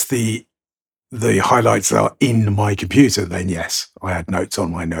once the highlights are in my computer, then yes, I add notes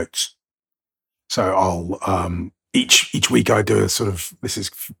on my notes. So I'll each week I do a sort of, this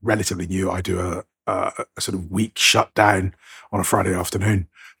is relatively new, I do a sort of week shutdown on a Friday afternoon,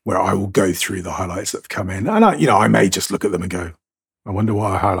 where I will go through the highlights that have come in. And I may just look at them and go, I wonder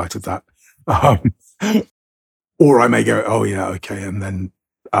why I highlighted that. Or I may go, oh yeah, okay. And then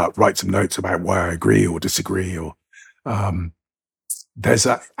write some notes about why I agree or disagree. Or there's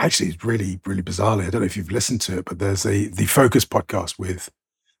actually really, really bizarrely, I don't know if you've listened to it, but there's the Focus podcast with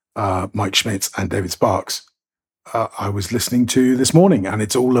Mike Schmitz and David Sparks. I was listening to this morning, and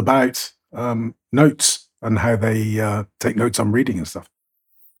it's all about notes and how they take notes on reading and stuff.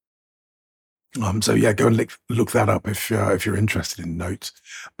 So yeah, go and look that up if you're interested in notes.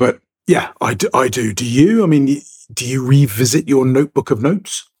 But yeah, I do. Do you? I mean, do you revisit your notebook of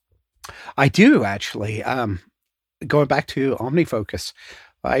notes? I do, actually. Going back to OmniFocus,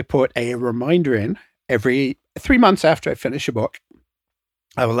 I put a reminder in every 3 months after I finish a book.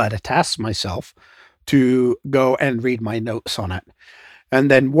 I will add a task myself to go and read my notes on it. And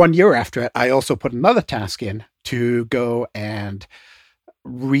then 1 year after it, I also put another task in to go and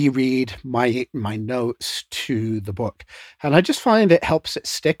reread my notes to the book. And I just find it helps it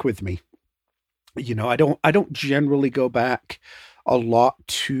stick with me. I don't generally go back a lot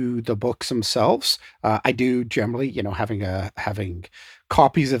to the books themselves. I do generally, having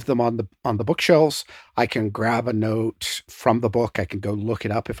copies of them on the bookshelves. I can grab a note from the book. I can go look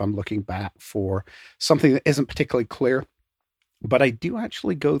it up if I'm looking back for something that isn't particularly clear. But I do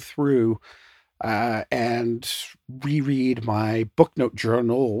actually go through and reread my book note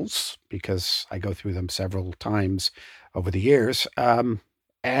journals because I go through them several times over the years.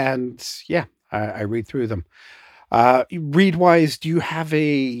 And yeah, I read through them. Read wise, do you have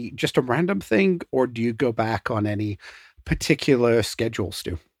just a random thing, or do you go back on any particular schedule,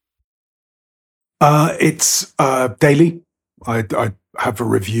 Stu? It's daily. I have a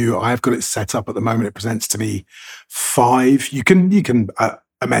review. I've got it set up at the moment. It presents to me 5. You can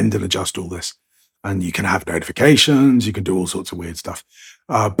amend and adjust all this, and you can have notifications. You can do all sorts of weird stuff.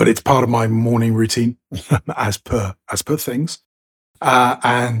 But it's part of my morning routine, as per things.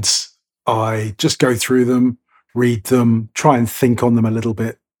 And I just go through them, read them, try and think on them a little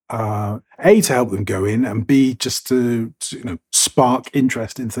bit. A, to help them go in, and B, just to spark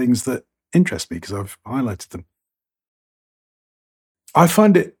interest in things that interest me because I've highlighted them. I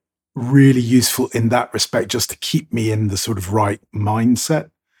find it really useful in that respect, just to keep me in the sort of right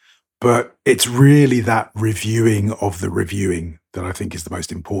mindset. But it's really that reviewing of the reviewing that I think is the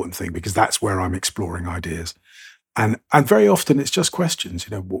most important thing, because that's where I'm exploring ideas. And very often it's just questions,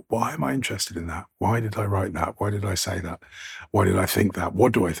 why am I interested in that? Why did I write that? Why did I say that? Why did I think that?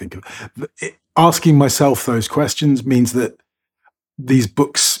 What do I think of? Asking myself those questions means that these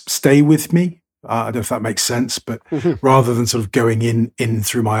books stay with me. I don't know if that makes sense, but rather than sort of going in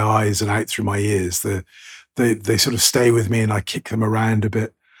through my eyes and out through my ears, they sort of stay with me and I kick them around a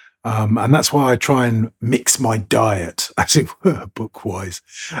bit. And that's why I try and mix my diet, as it were, book-wise,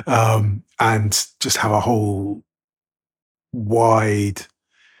 and just have a whole wide,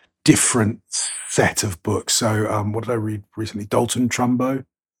 different set of books. So, what did I read recently? Dalton Trumbo.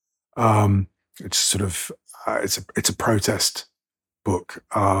 It's sort of it's a protest book.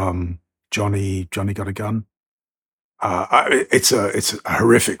 Johnny Got a Gun. It's a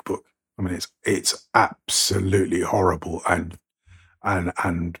horrific book. I mean, it's absolutely horrible and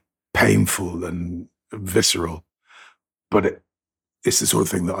painful and visceral, but it's the sort of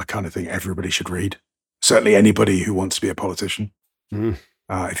thing that I kind of think everybody should read. Certainly anybody who wants to be a politician.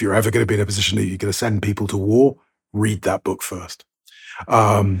 If you're ever going to be in a position that you're going to send people to war, read that book first.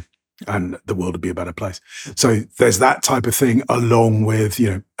 And the world would be a better place. So there's that type of thing, along with,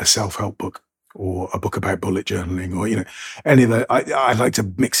 a self-help book or a book about bullet journaling, or, any of that. I like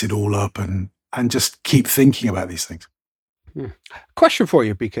to mix it all up and just keep thinking about these things. Question for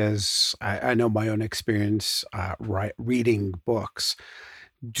you, because I know my own experience reading books.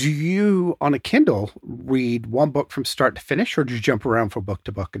 Do you, on a Kindle, read one book from start to finish, or do you jump around from book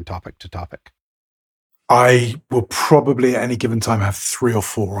to book and topic to topic? I will probably at any given time have 3 or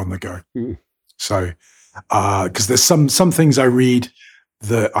 4 on the go. So, because there's some things I read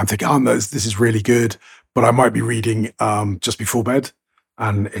that I'm thinking, this is really good, but I might be reading just before bed,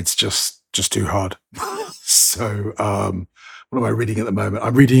 and it's just too hard. So, what am I reading at the moment?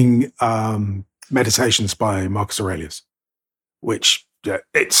 I'm reading Meditations by Marcus Aurelius, which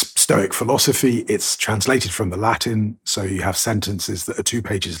it's Stoic philosophy. It's translated from the Latin, so you have sentences that are 2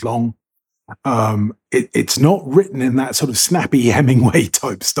 pages long. It's not written in that sort of snappy Hemingway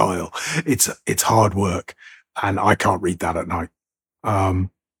type style. It's hard work, and I can't read that at night.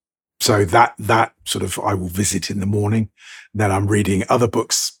 So that sort of I will visit in the morning. Then I'm reading other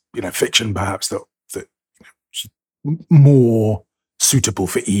books, fiction perhaps that more suitable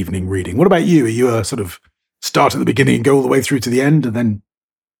for evening reading. What about you? Are you a sort of start at the beginning and go all the way through to the end and then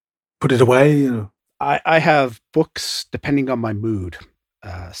put it away? I have books depending on my mood.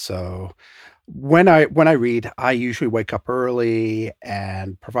 So when I read, I usually wake up early,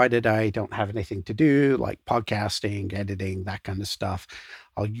 and provided I don't have anything to do, like podcasting, editing, that kind of stuff,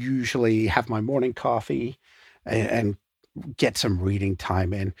 I'll usually have my morning coffee and get some reading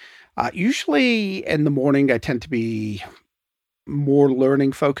time in. Usually in the morning, I tend to be more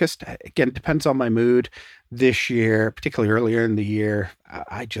learning focused. Again, it depends on my mood. This year, particularly earlier in the year,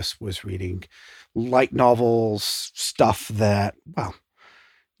 I just was reading light novels, stuff that, well,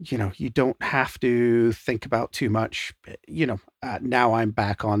 you don't have to think about too much. Now I'm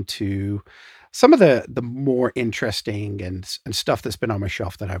back onto some of the more interesting and stuff that's been on my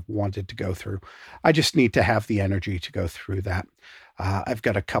shelf that I've wanted to go through. I just need to have the energy to go through that. I've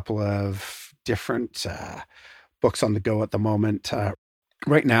got a couple of different books on the go at the moment.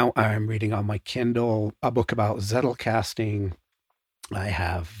 Right now, I'm reading on my Kindle a book about Zettelkasting. I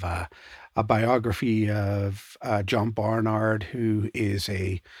have a biography of John Barnard, who is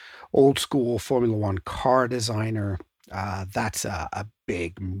a old school Formula One car designer. That's a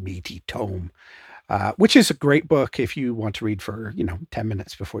big, meaty tome, which is a great book if you want to read for, 10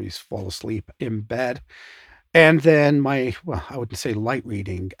 minutes before you fall asleep in bed. And then I wouldn't say light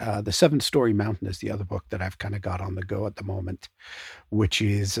reading, The Seven Story Mountain is the other book that I've kind of got on the go at the moment, which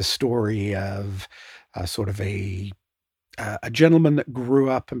is a story of sort of a gentleman that grew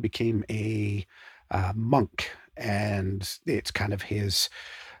up and became a monk, and it's kind of his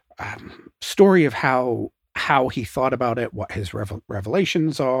story of how he thought about it, what his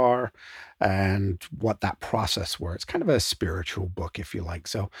revelations are, and what that process were. It's kind of a spiritual book, if you like.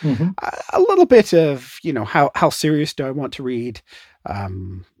 So a little bit of how serious do I want to read.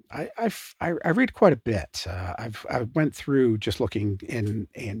 I read quite a bit. I went through just looking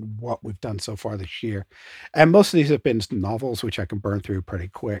in what we've done so far this year, and most of these have been novels, which I can burn through pretty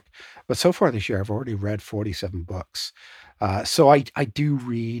quick. But so far this year, I've already read 47 books. So I do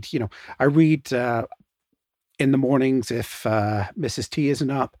read. I read in the mornings if Mrs. T isn't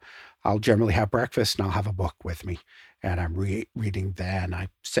up. I'll generally have breakfast and I'll have a book with me, and I'm reading then. I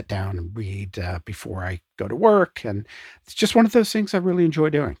sit down and read before I go to work, and it's just one of those things I really enjoy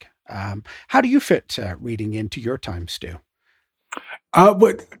doing. How do you fit reading into your time, Stu?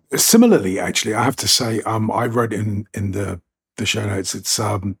 But similarly, actually, I have to say, I wrote in the show notes. It's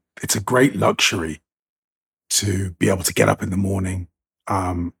a great luxury to be able to get up in the morning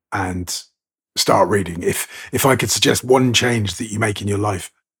and start reading. If I could suggest one change that you make in your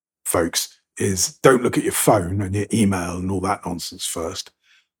life, folks, is don't look at your phone and your email and all that nonsense first.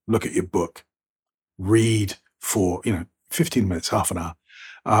 Look at your book. Read for 15 minutes, half an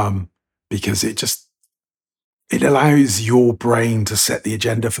hour, because it allows your brain to set the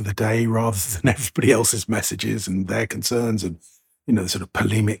agenda for the day rather than everybody else's messages and their concerns and the sort of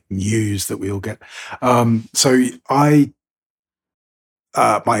polemic news that we all get. So my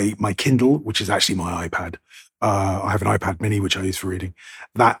Kindle, which is actually my iPad, I have an iPad Mini which I use for reading.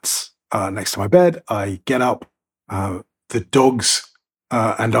 That's next to my bed. I get up. The dogs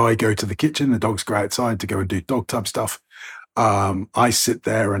and I go to the kitchen. The dogs go outside to go and do dog tub stuff. I sit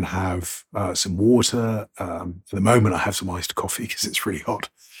there and have some water. At the moment, I have some iced coffee because it's really hot,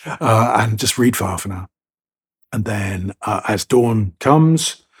 and just read for half an hour. And then as dawn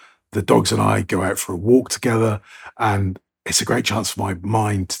comes, the dogs and I go out for a walk together, and it's a great chance for my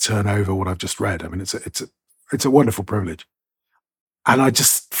mind to turn over what I've just read. I mean, it's a wonderful privilege. And I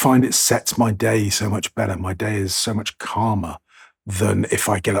just find it sets my day so much better. My day is so much calmer than if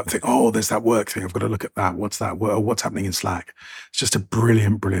I get up and think, oh, there's that work thing. I've got to look at that. What's that? What's happening in Slack? It's just a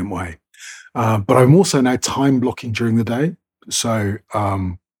brilliant, brilliant way. But I'm also now time blocking during the day. So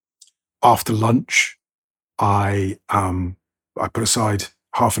after lunch, I put aside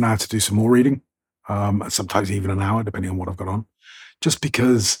half an hour to do some more reading, sometimes even an hour, depending on what I've got on, just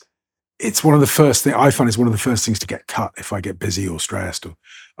because it's one of the first things I find is one of the first things to get cut if I get busy or stressed, or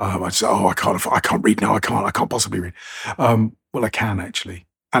I say, oh, I can't read now. I can't possibly read. Well, I can actually.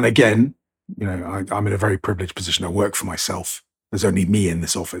 And again, I'm in a very privileged position. I work for myself. There's only me in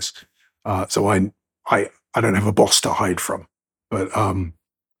this office. So I don't have a boss to hide from, but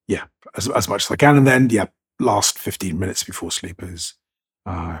yeah, as much as I can. And then, last 15 minutes before sleep is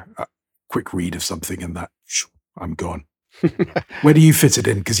a quick read of something, and that I'm gone. Where do you fit it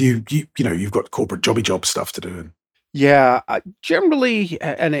in? Because you've got corporate jobby job stuff to do. Yeah, generally,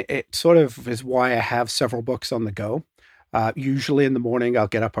 and it sort of is why I have several books on the go. Usually in the morning, I'll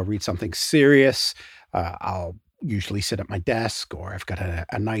get up, I'll read something serious. I'll usually sit at my desk, or I've got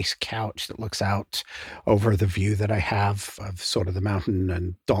a nice couch that looks out over the view that I have of sort of the mountain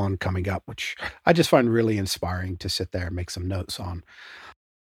and dawn coming up, which I just find really inspiring to sit there and make some notes on.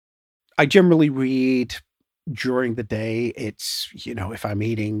 I generally read during the day. It's, if I'm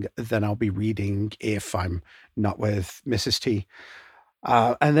eating, then I'll be reading if I'm not with Mrs. T.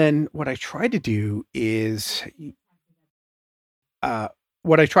 And then what I try to do is,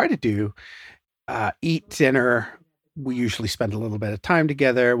 eat dinner. We usually spend a little bit of time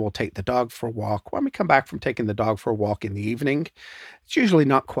together. We'll take the dog for a walk. When we come back from taking the dog for a walk in the evening, it's usually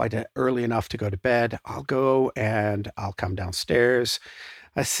not quite early enough to go to bed. I'll go and I'll come downstairs.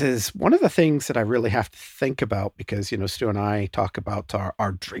 This is one of the things that I really have to think about because, Stu and I talk about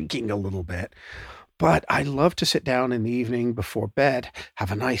our drinking a little bit. But I love to sit down in the evening before bed,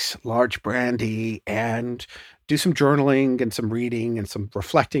 have a nice large brandy, and do some journaling and some reading and some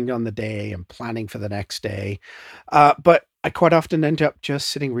reflecting on the day and planning for the next day. But I quite often end up just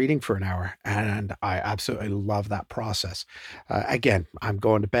sitting reading for an hour, and I absolutely love that process. Again, I'm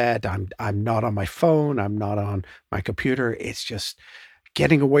going to bed. I'm not on my phone. I'm not on my computer. It's just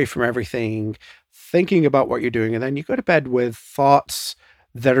getting away from everything, thinking about what you're doing, and then you go to bed with thoughts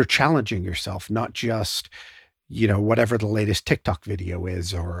that are challenging yourself, not just, whatever the latest TikTok video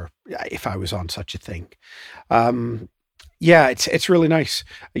is, or if I was on such a thing. Um, yeah, it's really nice.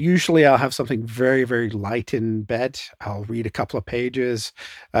 Usually I'll have something very, very light in bed. I'll read a couple of pages.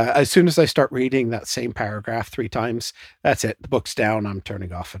 As soon as I start reading that same paragraph 3 times, that's it. The book's down. I'm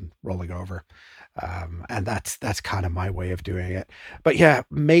turning off and rolling over. And that's kind of my way of doing it. But yeah,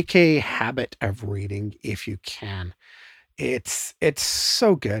 make a habit of reading if you can. It's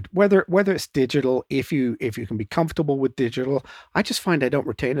so good. Whether it's digital, if you can be comfortable with digital, I just find I don't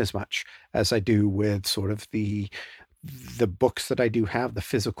retain as much as I do with sort of the books that I do have, the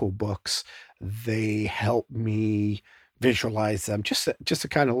physical books. They help me visualize them. Just a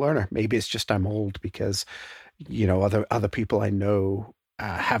kind of learner. Maybe it's just I'm old because other people I know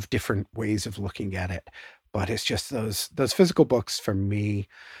have different ways of looking at it. But it's just those physical books for me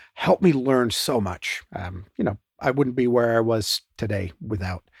help me learn so much. I wouldn't be where I was today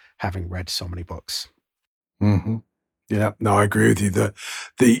without having read so many books. Hmm. Yeah, no, I agree with you.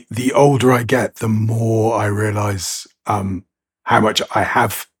 The older I get, the more I realize how much I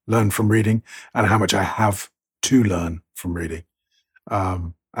have learned from reading and how much I have to learn from reading.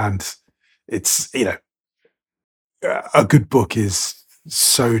 And it's, a good book is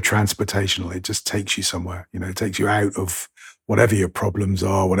so transportational. It just takes you somewhere. It takes you out of whatever your problems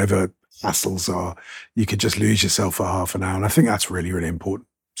are, whatever hassles are. You could just lose yourself for half an hour. And I think that's really, really important.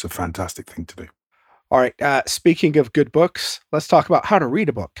 It's a fantastic thing to do. All right. Speaking of good books, let's talk about how to read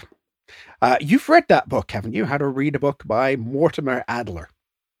a book. You've read that book, haven't you? How to Read a Book by Mortimer Adler.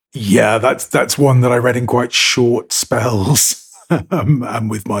 Yeah, that's one that I read in quite short spells. And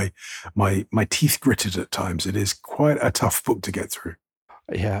with my teeth gritted at times. It is quite a tough book to get through.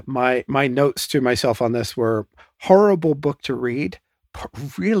 Yeah, my notes to myself on this were horrible book to read, but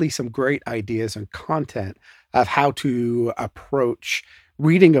really some great ideas and content of how to approach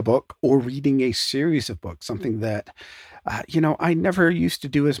reading a book or reading a series of books, something that I never used to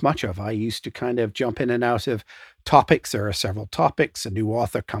do as much of. I used to kind of jump in and out of topics. There are several topics. A new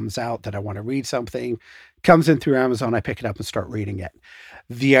author comes out that I want to read something, comes in through Amazon. I pick it up and start reading it.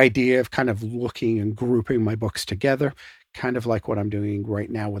 The idea of kind of looking and grouping my books together, kind of like what I'm doing right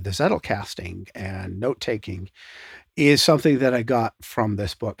now with the Zettelkasting and note taking, is something that I got from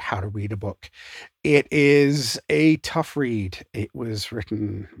this book, How to Read a Book. It is a tough read. It was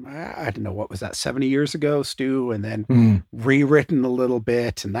written, I don't know, what was that, 70 years ago, Stu, and then rewritten a little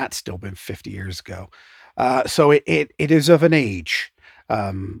bit, and that's still been 50 years ago. So it is of an age,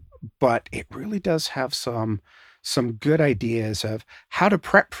 but it really does have some good ideas of how to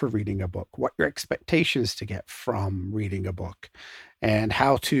prep for reading a book, what your expectations to get from reading a book, and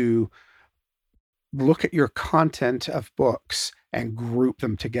how to look at your content of books and group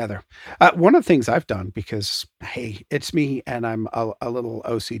them together. One of the things I've done, because, hey, it's me and I'm a little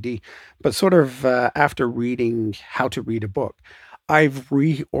OCD, but sort of after reading How to Read a Book, I've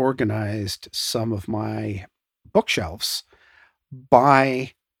reorganized some of my bookshelves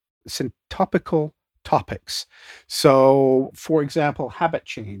by syntopical topics. So, for example, habit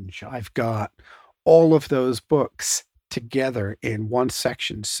change, I've got all of those books together in one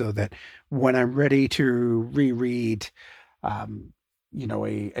section so that when I'm ready to reread, a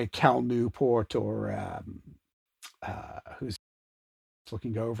Cal Newport or who's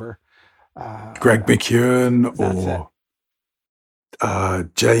looking over Greg McKeown that's it. or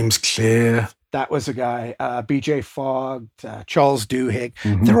James Clear. That was a guy, BJ Fogg, Charles Duhigg.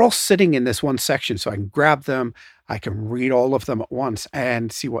 Mhm. They're all sitting in this one section, so I can grab them. I can read all of them at once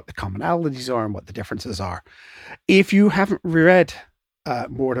and see what the commonalities are and what the differences are. If you haven't read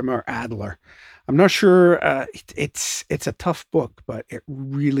Mortimer Adler, I'm not sure. It's a tough book, but it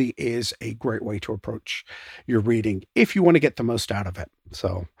really is a great way to approach your reading if you want to get the most out of it.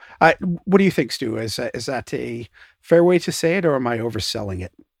 So, what do you think, Stu? Is that a fair way to say it, or am I overselling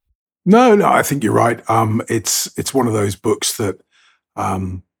it? No, I think you're right. It's one of those books that,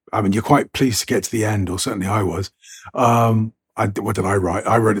 you're quite pleased to get to the end, or certainly I was. What did I write?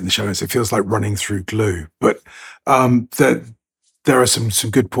 I wrote it in the show notes. It feels like running through glue, but there are some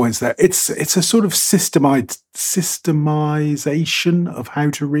good points there. It's a sort of systemization of how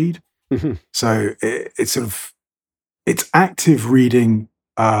to read. Mhm. So it's active reading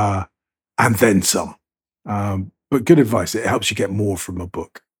and then some. But good advice. It helps you get more from a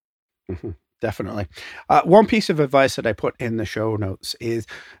book. Mm-hmm. Definitely. One piece of advice that I put in the show notes is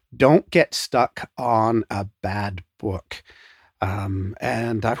don't get stuck on a bad book.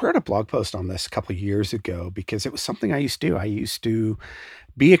 And I've read a blog post on this a couple of years ago because it was something I used to do. I used to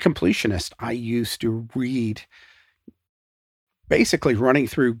be a completionist. I used to read basically running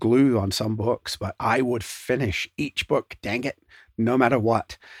through glue on some books, but I would finish each book, dang it, no matter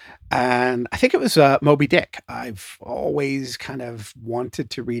what. And I think it was Moby Dick. I've always kind of wanted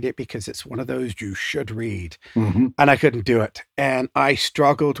to read it because it's one of those you should read. Mm-hmm. And I couldn't do it. And I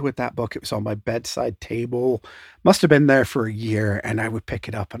struggled with that book. It was on my bedside table. Must have been there for a year. And I would pick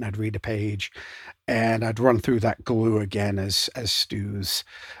it up and I'd read a page and I'd run through that glue again as Stu's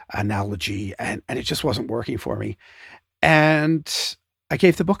analogy. And it just wasn't working for me. And I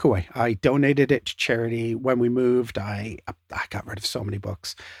gave the book away. I donated it to charity. When we moved, I got rid of so many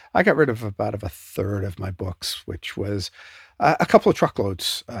books. I got rid of about a third of my books, which was a couple of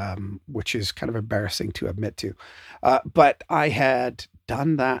truckloads, which is kind of embarrassing to admit to. But I had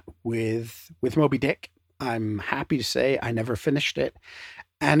done that with Moby Dick. I'm happy to say I never finished it,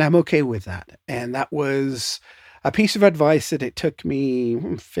 and I'm okay with that. And that was a piece of advice that it took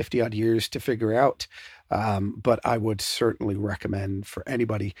me 50 odd years to figure out. But I would certainly recommend for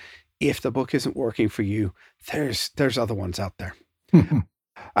anybody, if the book isn't working for you, there's other ones out there.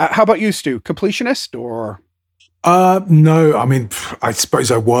 How about you, Stu? Completionist or? No, I mean, I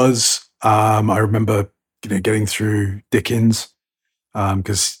suppose I was. I remember, getting through Dickens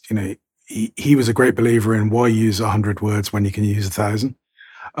because, he was a great believer in why use 100 words when you can use 1,000.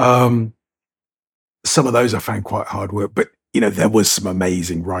 Some of those I found quite hard work, but, there was some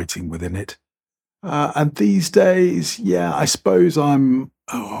amazing writing within it. And these days, I suppose I'm,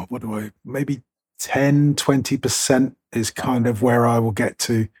 maybe 10, 20% is kind of where I will get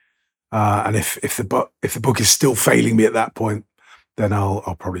to. And if the book is still failing me at that point, then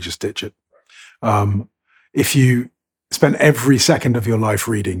I'll probably just ditch it. If you spend every second of your life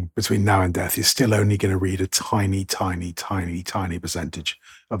reading between now and death, you're still only going to read a tiny, tiny, tiny, tiny percentage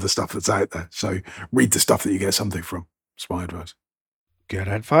of the stuff that's out there. So read the stuff that you get something from. That's my advice. Good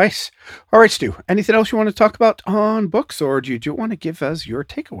advice. All right, Stu, anything else you want to talk about on books, or do you want to give us your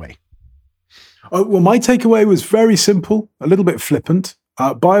takeaway? Well, my takeaway was very simple, a little bit flippant.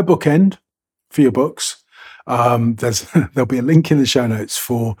 Buy a bookend for your books. There'll be a link in the show notes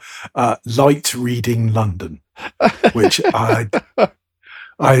for Light Reading London, which I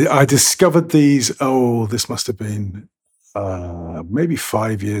discovered these. Oh, this must have been maybe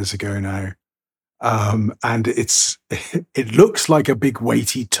 5 years ago now. And it looks like a big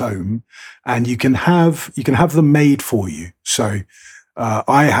weighty tome, and you can have them made for you. So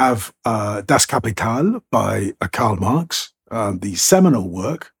I have Das Kapital by Karl Marx, the seminal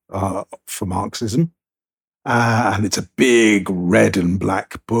work for Marxism, and it's a big red and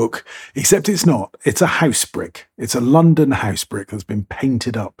black book. Except it's not. It's a house brick. It's a London house brick that's been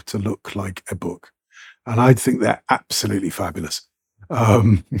painted up to look like a book, and I think they're absolutely fabulous.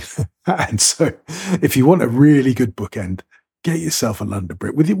 And so if you want a really good bookend, get yourself a London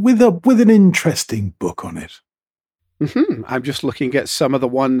brick with an interesting book on it. Mm-hmm. I'm just looking at some of the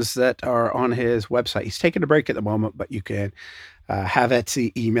ones that are on his website. He's taking a break at the moment, but you can have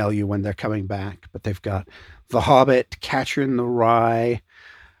Etsy email you when they're coming back. But they've got The Hobbit, Catcher in the Rye,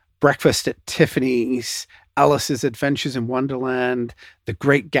 Breakfast at Tiffany's, Alice's Adventures in Wonderland, The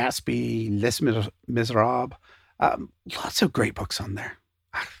Great Gatsby, Les Miserables. Lots of great books on there.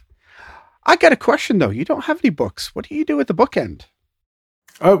 I got a question, though. You don't have any books. What do you do at the bookend?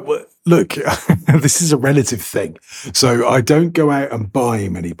 Oh, well, look, this is a relative thing. So I don't go out and buy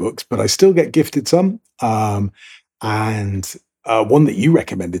many books, but I still get gifted some. And one that you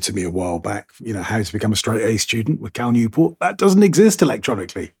recommended to me a while back, How to Become a Straight A Student with Cal Newport, that doesn't exist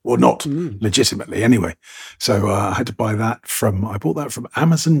electronically, or not legitimately anyway. So I had to buy that I bought that from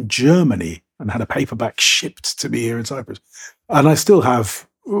Amazon Germany and had a paperback shipped to me here in Cyprus. And I still have,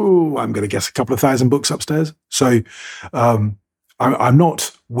 I'm going to guess a couple of thousand books upstairs. So I'm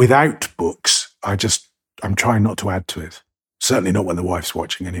not without books. I'm trying not to add to it. Certainly not when the wife's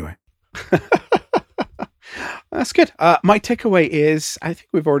watching anyway. That's good. My takeaway is, I think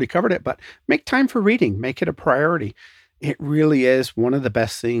we've already covered it, but make time for reading. Make it a priority. It really is one of the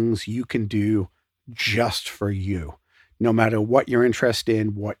best things you can do just for you. No matter what your interest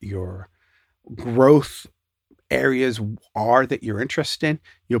in, what your growth areas are that you're interested in,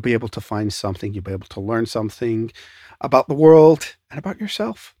 you'll be able to find something. You'll be able to learn something about the world and about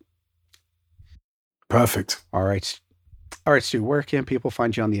yourself. Perfect. All right, Stu, where can people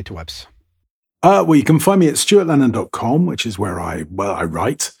find you on the interwebs? Well, you can find me at stuartlennon.com, which is where I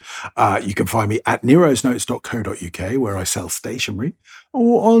write. You can find me at nerosnotes.co.uk, where I sell stationery.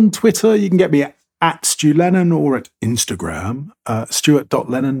 Or on Twitter, you can get me at Stu Lennon, or at Instagram,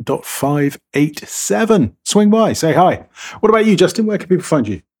 stuart.lennon.587. Swing by, say hi. What about you, Justin? Where can people find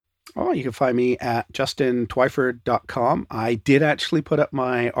you? Oh, you can find me at justintwyford.com. I did actually put up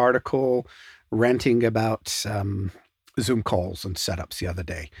my article ranting about Zoom calls and setups the other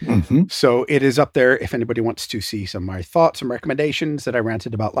day. Mm-hmm. So it is up there if anybody wants to see some of my thoughts and recommendations that I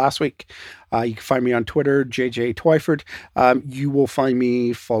ranted about last week. You can find me on Twitter, JJ Twyford. You will find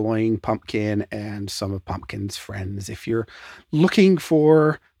me following Pumpkin and some of Pumpkin's friends if you're looking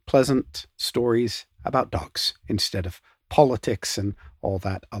for pleasant stories about dogs instead of politics and all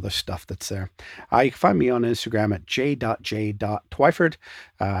that other stuff that's there. You can find me on Instagram at j.j.twyford.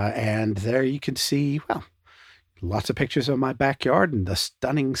 And there you can see, well, lots of pictures of my backyard and the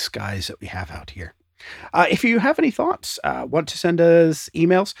stunning skies that we have out here. If you have any thoughts, want to send us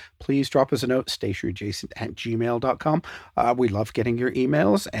emails, please drop us a note, stationeryadjacent@gmail.com. We love getting your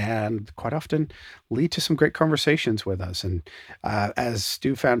emails and quite often lead to some great conversations with us. And as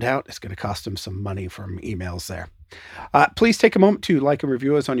Stu found out, it's going to cost him some money from emails there. Please take a moment to like and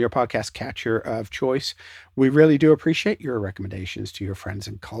review us on your podcast catcher of choice. We really do appreciate your recommendations to your friends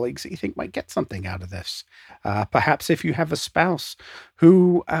and colleagues that you think might get something out of this. Perhaps if you have a spouse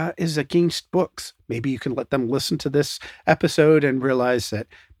who is against books, maybe you can let them listen to this episode and realize that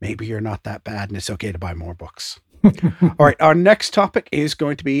maybe you're not that bad and it's okay to buy more books. All right, our next topic is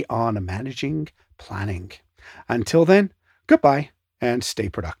going to be on managing planning. Until then, goodbye and stay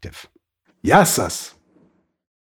productive. Yes,